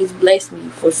much he's blessed me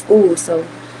for school. So,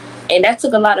 and that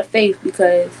took a lot of faith,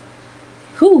 because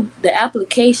the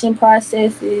application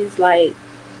processes, like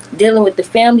dealing with the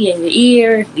family in your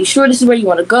ear. You sure this is where you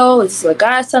want to go? Is this what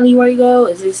God's telling you where you go?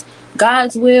 Is this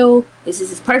God's will? Is this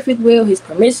his perfect will, his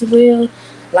permissive will?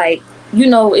 Like,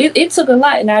 it took a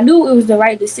lot, and I knew it was the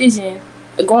right decision.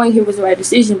 Going here was the right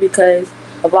decision because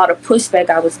of all the pushback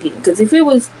I was getting. Because if it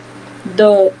was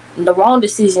the wrong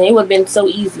decision, it would have been so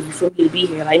easy for me to be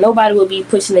here. Like, nobody would be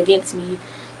pushing against me.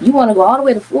 You want to go all the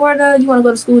way to Florida? You want to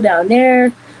go to school down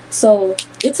there? So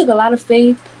it took a lot of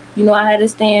faith. I had to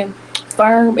stand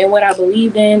firm in what I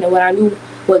believed in and what I knew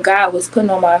what God was putting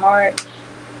on my heart.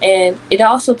 And it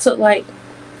also took, like,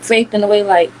 faith in the way,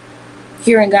 like,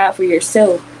 hearing God for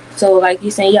yourself. So, like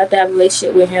you saying, you have to have a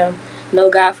relationship with him, know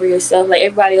God for yourself, like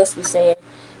everybody else was saying.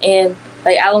 And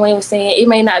like Alan Wayne was saying, it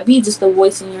may not be just a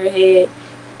voice in your head.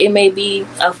 It may be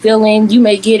a feeling. You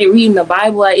may get it reading the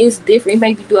Bible. Like, it's different. It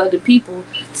may be through other people.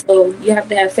 So you have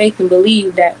to have faith and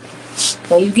believe that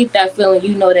when you get that feeling,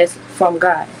 you know that's from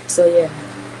God. So yeah,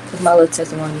 that's my little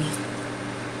testimony.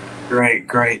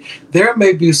 Great. There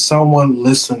may be someone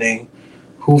listening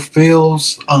who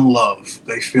feels unloved.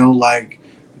 They feel like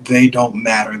they don't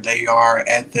matter. They are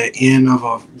at the end of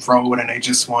a road and they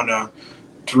just want to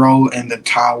throw in the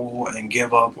towel and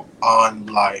give up on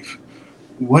life.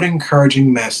 What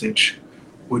encouraging message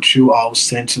would you all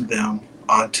send to them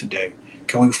on today?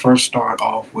 Can we first start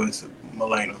off with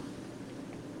Milena?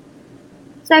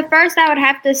 So first I would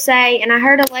have to say, and I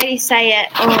heard a lady say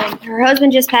it, her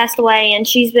husband just passed away and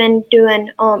she's been doing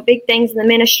big things in the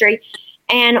ministry.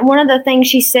 And one of the things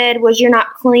she said was, you're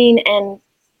clean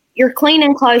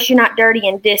and close, you're not dirty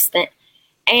and distant.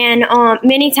 And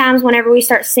many times whenever we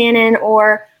start sinning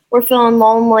or we're feeling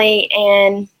lonely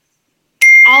and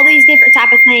all these different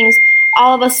type of things,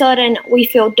 all of a sudden we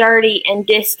feel dirty and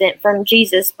distant from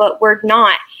Jesus, but we're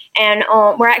not. And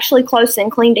we're actually close and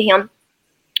clean to him.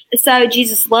 So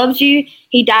Jesus loves you.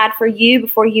 He died for you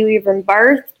before you even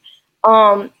birthed.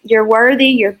 You're worthy,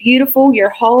 you're beautiful, you're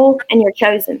whole, and you're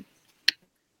chosen.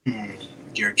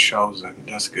 You're chosen.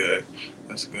 That's good.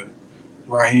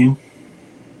 Raheem?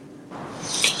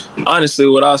 Honestly,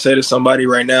 what I'll say to somebody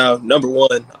right now, number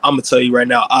one, I'm going to tell you right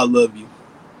now, I love you.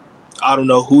 I don't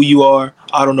know who you are.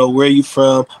 I don't know where you're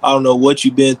from. I don't know what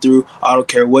you've been through. I don't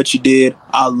care what you did.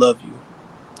 I love you.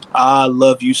 I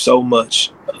love you so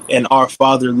much. And our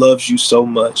Father loves you so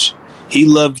much. He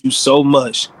loved you so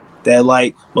much that,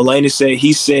 like Milena said,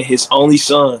 he sent his only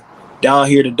son down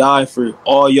here to die for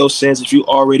all your sins that you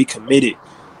already committed.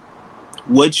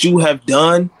 What you have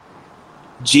done,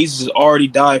 Jesus has already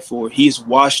died for. He has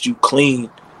washed you clean.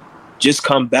 Just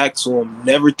come back to him.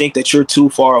 Never think that you're too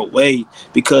far away,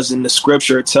 because in the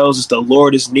scripture it tells us the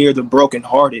Lord is near the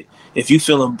brokenhearted. If you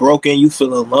feeling broken, you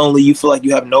feeling lonely, you feel like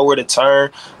you have nowhere to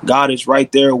turn, God is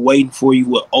right there waiting for you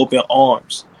with open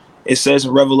arms. It says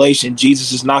in Revelation,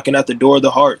 Jesus is knocking at the door of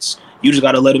the hearts. You just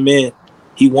got to let him in.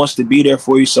 He wants to be there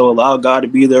for you, so allow God to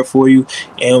be there for you.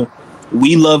 And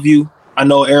we love you. I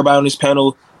know everybody on this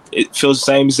panel, it feels the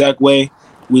same exact way.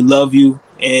 We love you,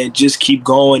 and just keep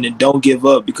going and don't give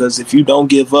up, because if you don't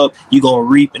give up, you're going to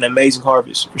reap an amazing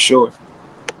harvest for sure.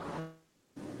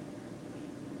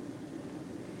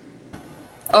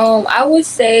 I would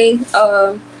say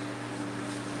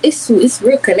it's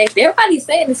real connected. Everybody's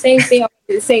saying the same thing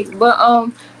but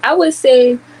I would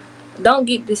say don't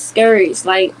get discouraged.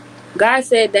 Like, God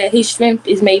said that his strength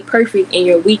is made perfect in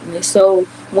your weakness. So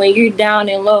when you're down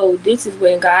and low, this is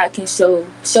when God can show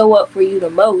up for you the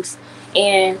most.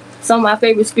 And some of my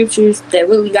favorite scriptures that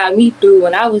really got me through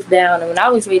when I was down and when I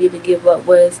was ready to give up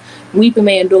was, weeping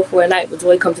may endure for a night, but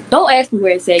joy comes. Don't ask me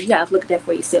where it said. You gotta look at that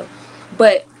for yourself.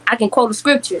 But I can quote a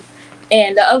scripture.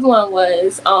 And the other one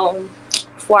was,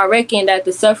 for I reckon that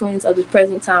the sufferings of the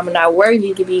present time are not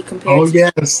worthy to be compared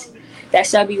to that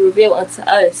shall be revealed unto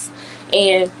us.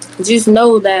 And just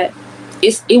know that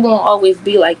it won't always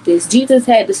be like this. Jesus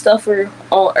had to suffer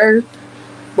on earth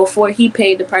before he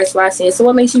paid the price for our sins. So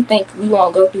what makes you think we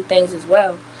won't go through things as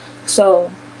well? So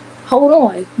hold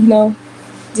on,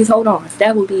 just hold on.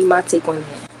 That would be my take on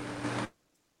that.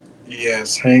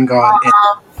 Yes, hang on.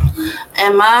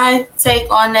 And my take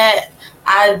on that,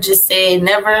 I just say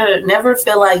never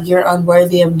feel like you're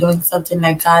unworthy of doing something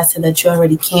that God said that you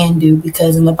already can do,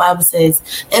 because in the Bible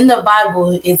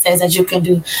it says that you can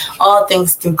do all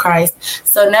things through Christ.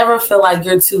 So never feel like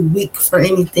you're too weak for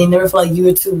anything. Never feel like you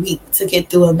were too weak to get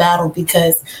through a battle,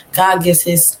 because God gives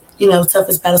his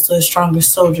toughest battles to his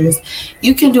strongest soldiers.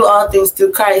 You can do all things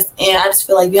through Christ, and I just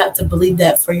feel like you have to believe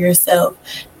that for yourself.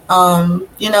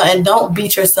 And don't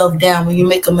beat yourself down when you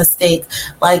make a mistake.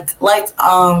 Like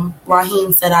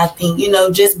Raheem said, I think,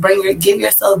 just give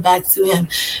yourself back to him,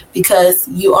 because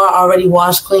you are already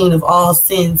washed clean of all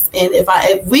sins. And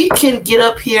if we can get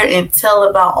up here and tell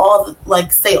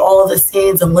about say all the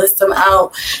sins and list them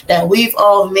out that we've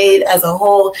all made as a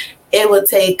whole, it would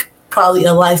take probably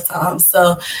a lifetime.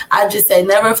 So I just say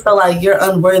never feel like you're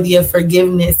unworthy of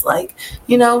forgiveness.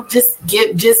 Just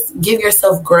give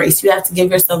yourself grace. You have to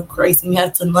give yourself grace, and you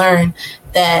have to learn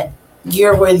that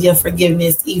you're worthy of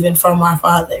forgiveness, even from our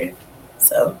Father.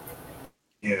 So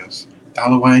yes.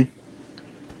 Dalloway?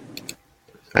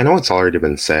 I know it's already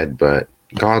been said, but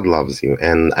God loves you.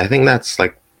 And I think that's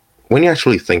when you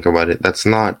actually think about it, that's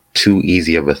not too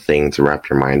easy of a thing to wrap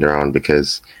your mind around,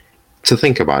 because to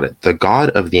think about it, the God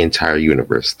of the entire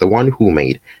universe, the one who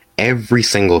made every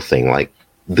single thing,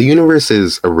 the universe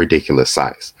is a ridiculous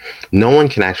size. No one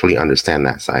can actually understand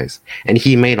that size. And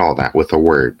he made all that with a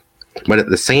word. But at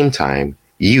the same time,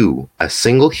 you, a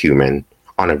single human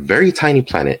on a very tiny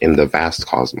planet in the vast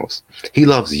cosmos, he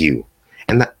loves you.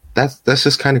 And that's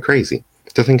just kind of crazy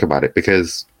to think about it,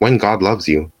 because when God loves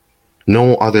you,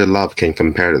 no other love can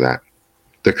compare to that.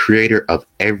 The creator of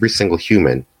every single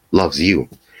human loves you.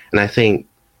 And I think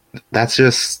that's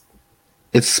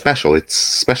it's special. It's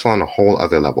special on a whole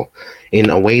other level. In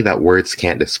a way that words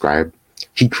can't describe,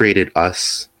 he created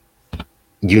us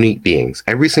unique beings,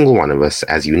 every single one of us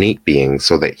as unique beings,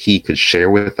 so that he could share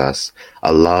with us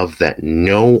a love that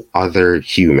no other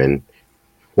human,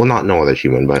 well, not no other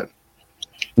human, but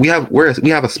we have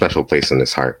a special place in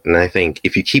his heart. And I think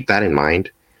if you keep that in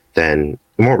mind, then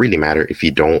it won't really matter if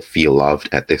you don't feel loved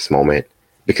at this moment,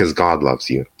 because God loves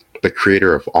you. The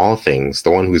creator of all things,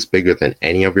 the one who's bigger than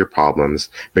any of your problems,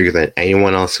 bigger than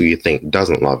anyone else who you think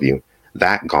doesn't love you,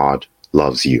 that God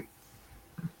loves you.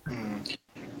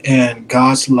 And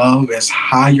God's love is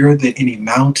higher than any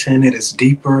mountain. It is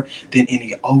deeper than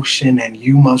any ocean. And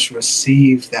you must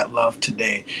receive that love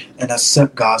today and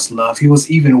accept God's love. He was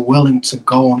even willing to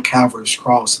go on Calvary's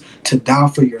cross to die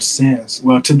for your sins.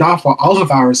 Well, to die for all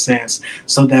of our sins,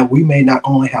 so that we may not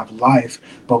only have life,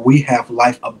 but we have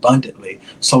life abundantly.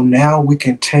 So now we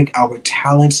can take our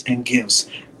talents and gifts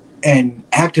and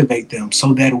activate them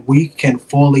so that we can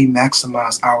fully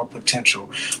maximize our potential.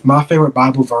 My favorite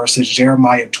Bible verse is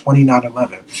Jeremiah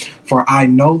 29:11. For I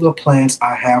know the plans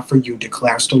I have for you,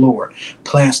 declares the Lord,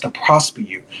 plans to prosper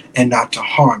you and not to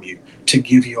harm you, to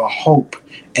give you a hope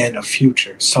and a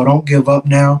future. So don't give up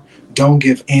now, don't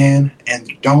give in,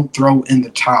 and don't throw in the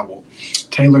towel.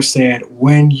 Taylor said,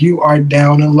 when you are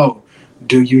down and low,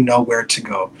 do you know where to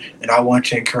go? And I want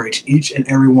to encourage each and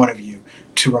every one of you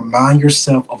to remind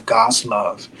yourself of God's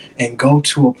love and go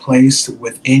to a place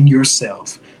within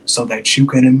yourself so that you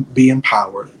can be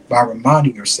empowered by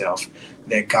reminding yourself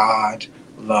that God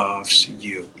loves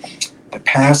you. The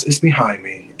past is behind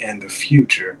me and the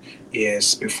future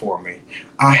is before me.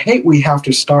 I hate we have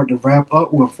to start to wrap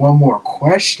up with one more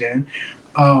question,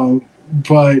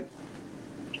 but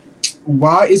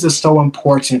why is it so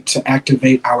important to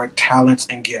activate our talents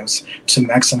and gifts to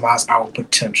maximize our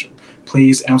potential?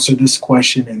 Please answer this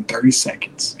question in 30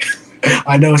 seconds.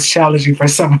 I know it's challenging for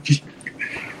some of you.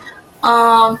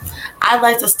 I'd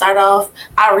like to start off.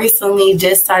 I recently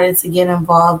just started to get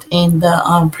involved in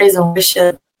the prison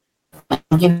worship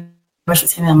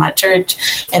team in my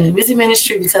church and the music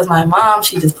ministry, because my mom,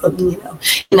 she just put me,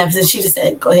 in that position. She just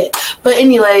said, go ahead. But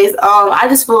anyways, I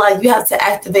just feel like you have to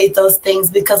activate those things,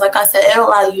 because like I said, it'll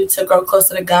allow you to grow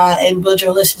closer to God and build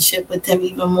your relationship with him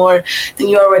even more than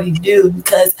you already do.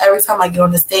 Because every time I get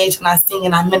on the stage and I sing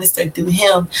and I minister through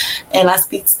him and I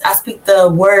speak the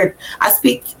word, I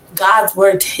speak God's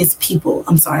word to his people.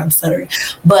 I'm sorry, I'm stuttering.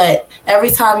 But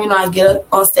every time, I get up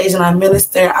on stage and I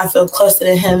minister, I feel closer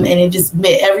to him. And it just,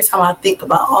 every time I think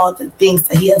about all the things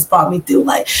that he has brought me through,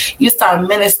 like you start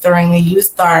ministering and you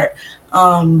start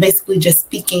basically just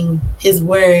speaking his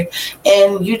word.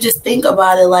 And you just think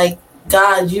about it like,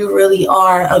 God, you really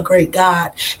are a great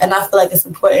God. And I feel like it's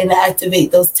important to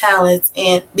activate those talents.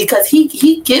 And because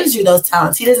he gives you those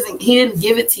talents, he didn't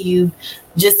give it to you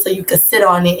just so you could sit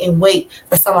on it and wait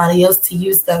for somebody else to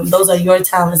use them. Those are your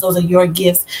talents. Those are your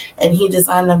gifts. And he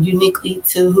designed them uniquely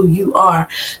to who you are.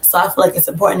 So I feel like it's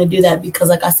important to do that because,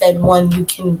 like I said, one, you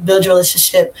can build your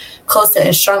relationship closer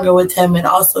and stronger with him, and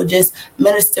also just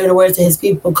minister the word to his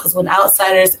people. Because when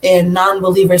outsiders and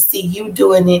non-believers see you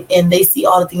doing it and they see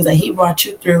all the things that he brought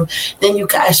you through, then you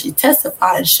can actually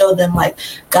testify and show them, like,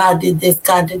 God did this,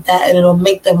 God did that, and it'll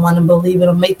make them want to believe.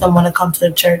 It'll make them want to come to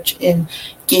the church and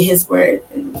get his word.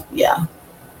 And yeah.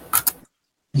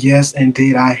 Yes,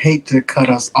 indeed. I hate to cut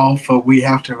us off, but we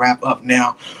have to wrap up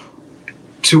now.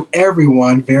 To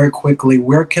everyone, very quickly,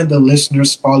 where can the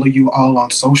listeners follow you all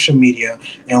on social media,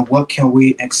 and what can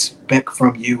we expect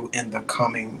from you in the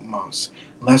coming months?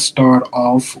 Let's start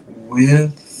off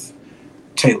with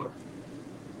Taylor.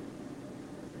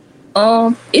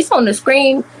 It's on the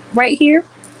screen right here.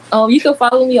 You can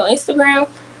follow me on Instagram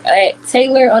at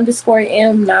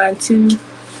Taylor_M92.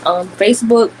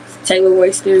 Facebook, Taylor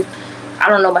Royster. I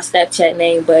don't know my Snapchat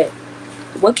name, but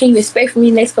what can you expect from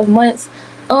me next couple months?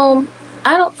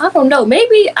 I don't know.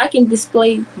 Maybe I can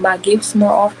display my gifts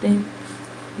more often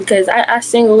because I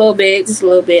sing a little bit, just a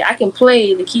little bit. I can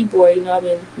play the keyboard. I'm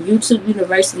in YouTube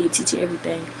University teaching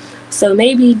everything. So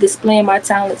maybe displaying my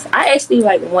talents. I actually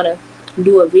want to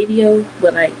do a video,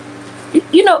 but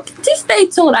just stay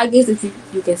tuned, I guess, if you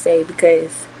can say,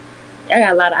 because I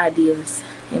got a lot of ideas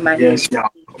in my head. Yes, y'all.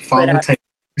 Follow Taylor.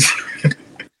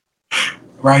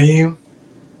 Raheem?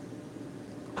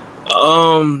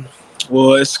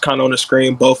 Well, it's kind of on the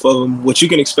screen, both of them. What you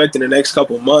can expect in the next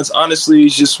couple of months, honestly,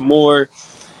 is just more,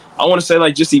 I want to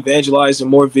say, just evangelizing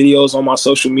more videos on my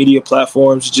social media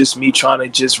platforms, just me trying to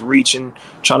just reach and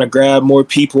trying to grab more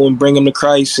people and bring them to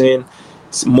Christ, and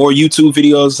more YouTube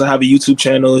videos. I have a YouTube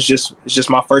channel. It's just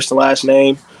my first and last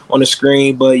name on the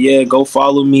screen. But yeah, go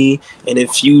follow me. And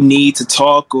if you need to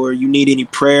talk or you need any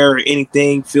prayer or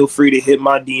anything, feel free to hit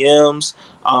my DMs.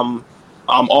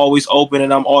 I'm always open,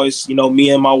 and I'm always, me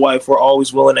and my wife, we're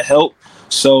always willing to help.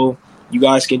 So you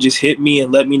guys can just hit me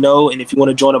and let me know. And if you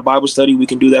want to join a Bible study, we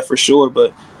can do that for sure.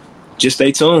 But just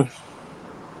stay tuned.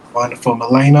 Wonderful.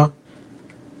 Milena?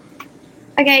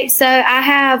 Okay, so I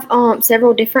have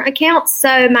several different accounts.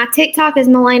 So my TikTok is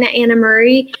Milena Anna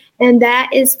Marie, and that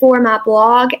is for my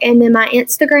blog. And then my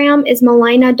Instagram is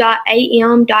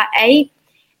milena.am.a,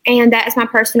 and that is my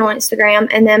personal Instagram.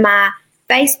 And then my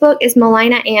Facebook is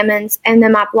Milena Ammons, and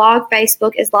then my blog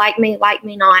Facebook is Like Me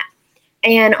Not.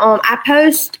 And I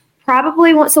post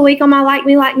probably once a week on my Like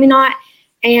Me Not,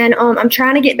 and I'm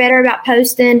trying to get better about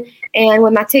posting and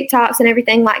with my TikToks and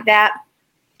everything like that.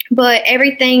 But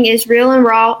everything is real and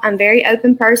raw. I'm a very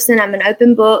open person. I'm an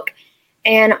open book,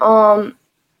 and I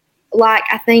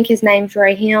think his name's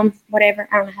Raheem, whatever.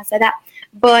 I don't know how to say that,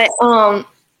 but I'm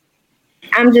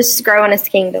just growing his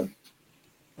kingdom.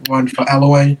 Wonderful.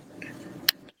 Alloway?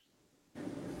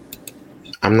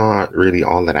 I'm not really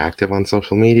all that active on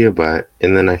social media, but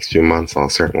in the next few months, I'll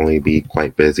certainly be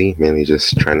quite busy, mainly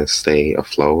just trying to stay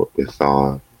afloat with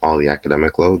all the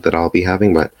academic load that I'll be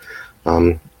having. But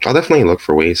I'll definitely look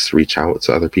for ways to reach out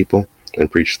to other people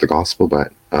and preach the gospel.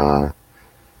 But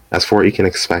as for what you can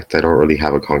expect, I don't really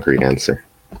have a concrete answer.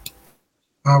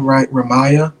 All right,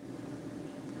 Ramaya?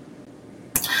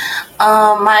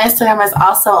 My Instagram is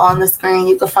also on the screen.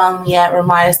 You can follow me at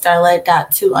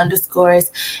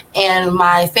RamayaStarlet.2_. And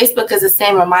my Facebook is the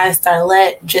same, Ramaya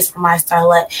Starlet, just Ramaya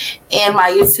Starlet. And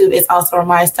my YouTube is also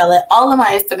Ramaya Starlet. All of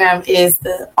my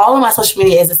social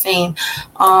media is the same.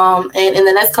 And in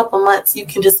the next couple months, you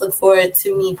can just look forward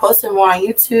to me posting more on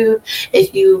YouTube.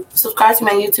 If you subscribe to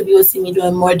my YouTube, you will see me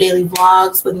doing more daily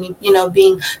vlogs with me,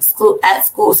 being at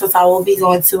school, since I will be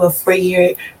going to a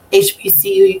 4-year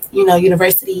HBCU,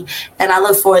 university, and I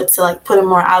look forward to putting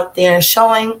more out there,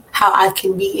 showing how I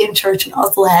can be in church and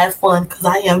also have fun, because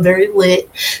I am very lit.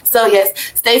 So yes,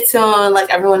 stay tuned, like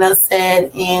everyone else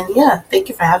said, and yeah, thank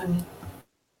you for having me.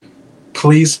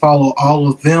 Please follow all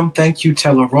of them. Thank you,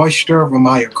 Taylor Royster,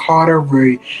 Ramaya Carter,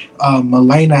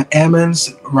 Milena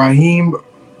Ammons, Raheem,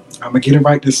 I'm going to get it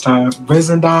right this time,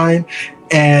 Rizendine,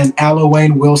 and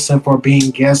Allawain Wilson for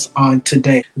being guests on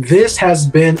today. This has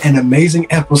been an amazing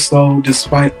episode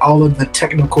despite all of the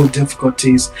technical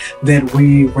difficulties that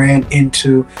we ran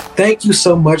into. Thank you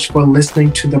so much for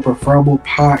listening to the Preferable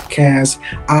Podcast.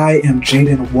 I am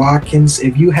Jaden Watkins.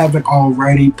 If you haven't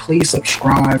already, please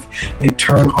subscribe and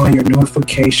turn on your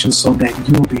notifications so that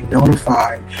you will be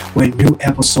notified when new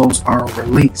episodes are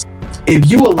released.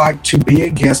 If you would like to be a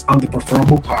guest on the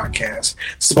Preferable Podcast,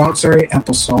 sponsor an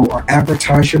episode, or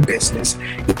advertise your business,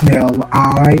 email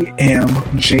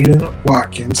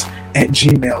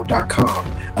iamjadenwatkins@gmail.com.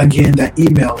 Again, that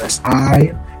email is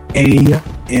iamj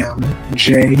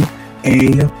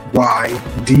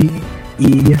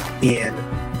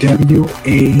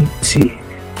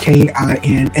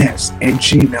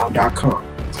AYDENWATKINS@gmail.com.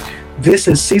 This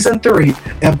is Season 3,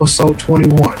 Episode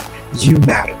 21, You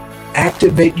Matter.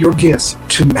 Activate your gifts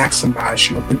to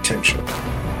maximize your potential.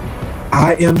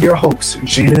 I am your host,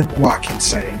 Janet Watkins,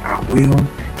 saying I will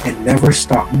and never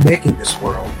stop making this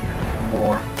world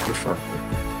more preferred.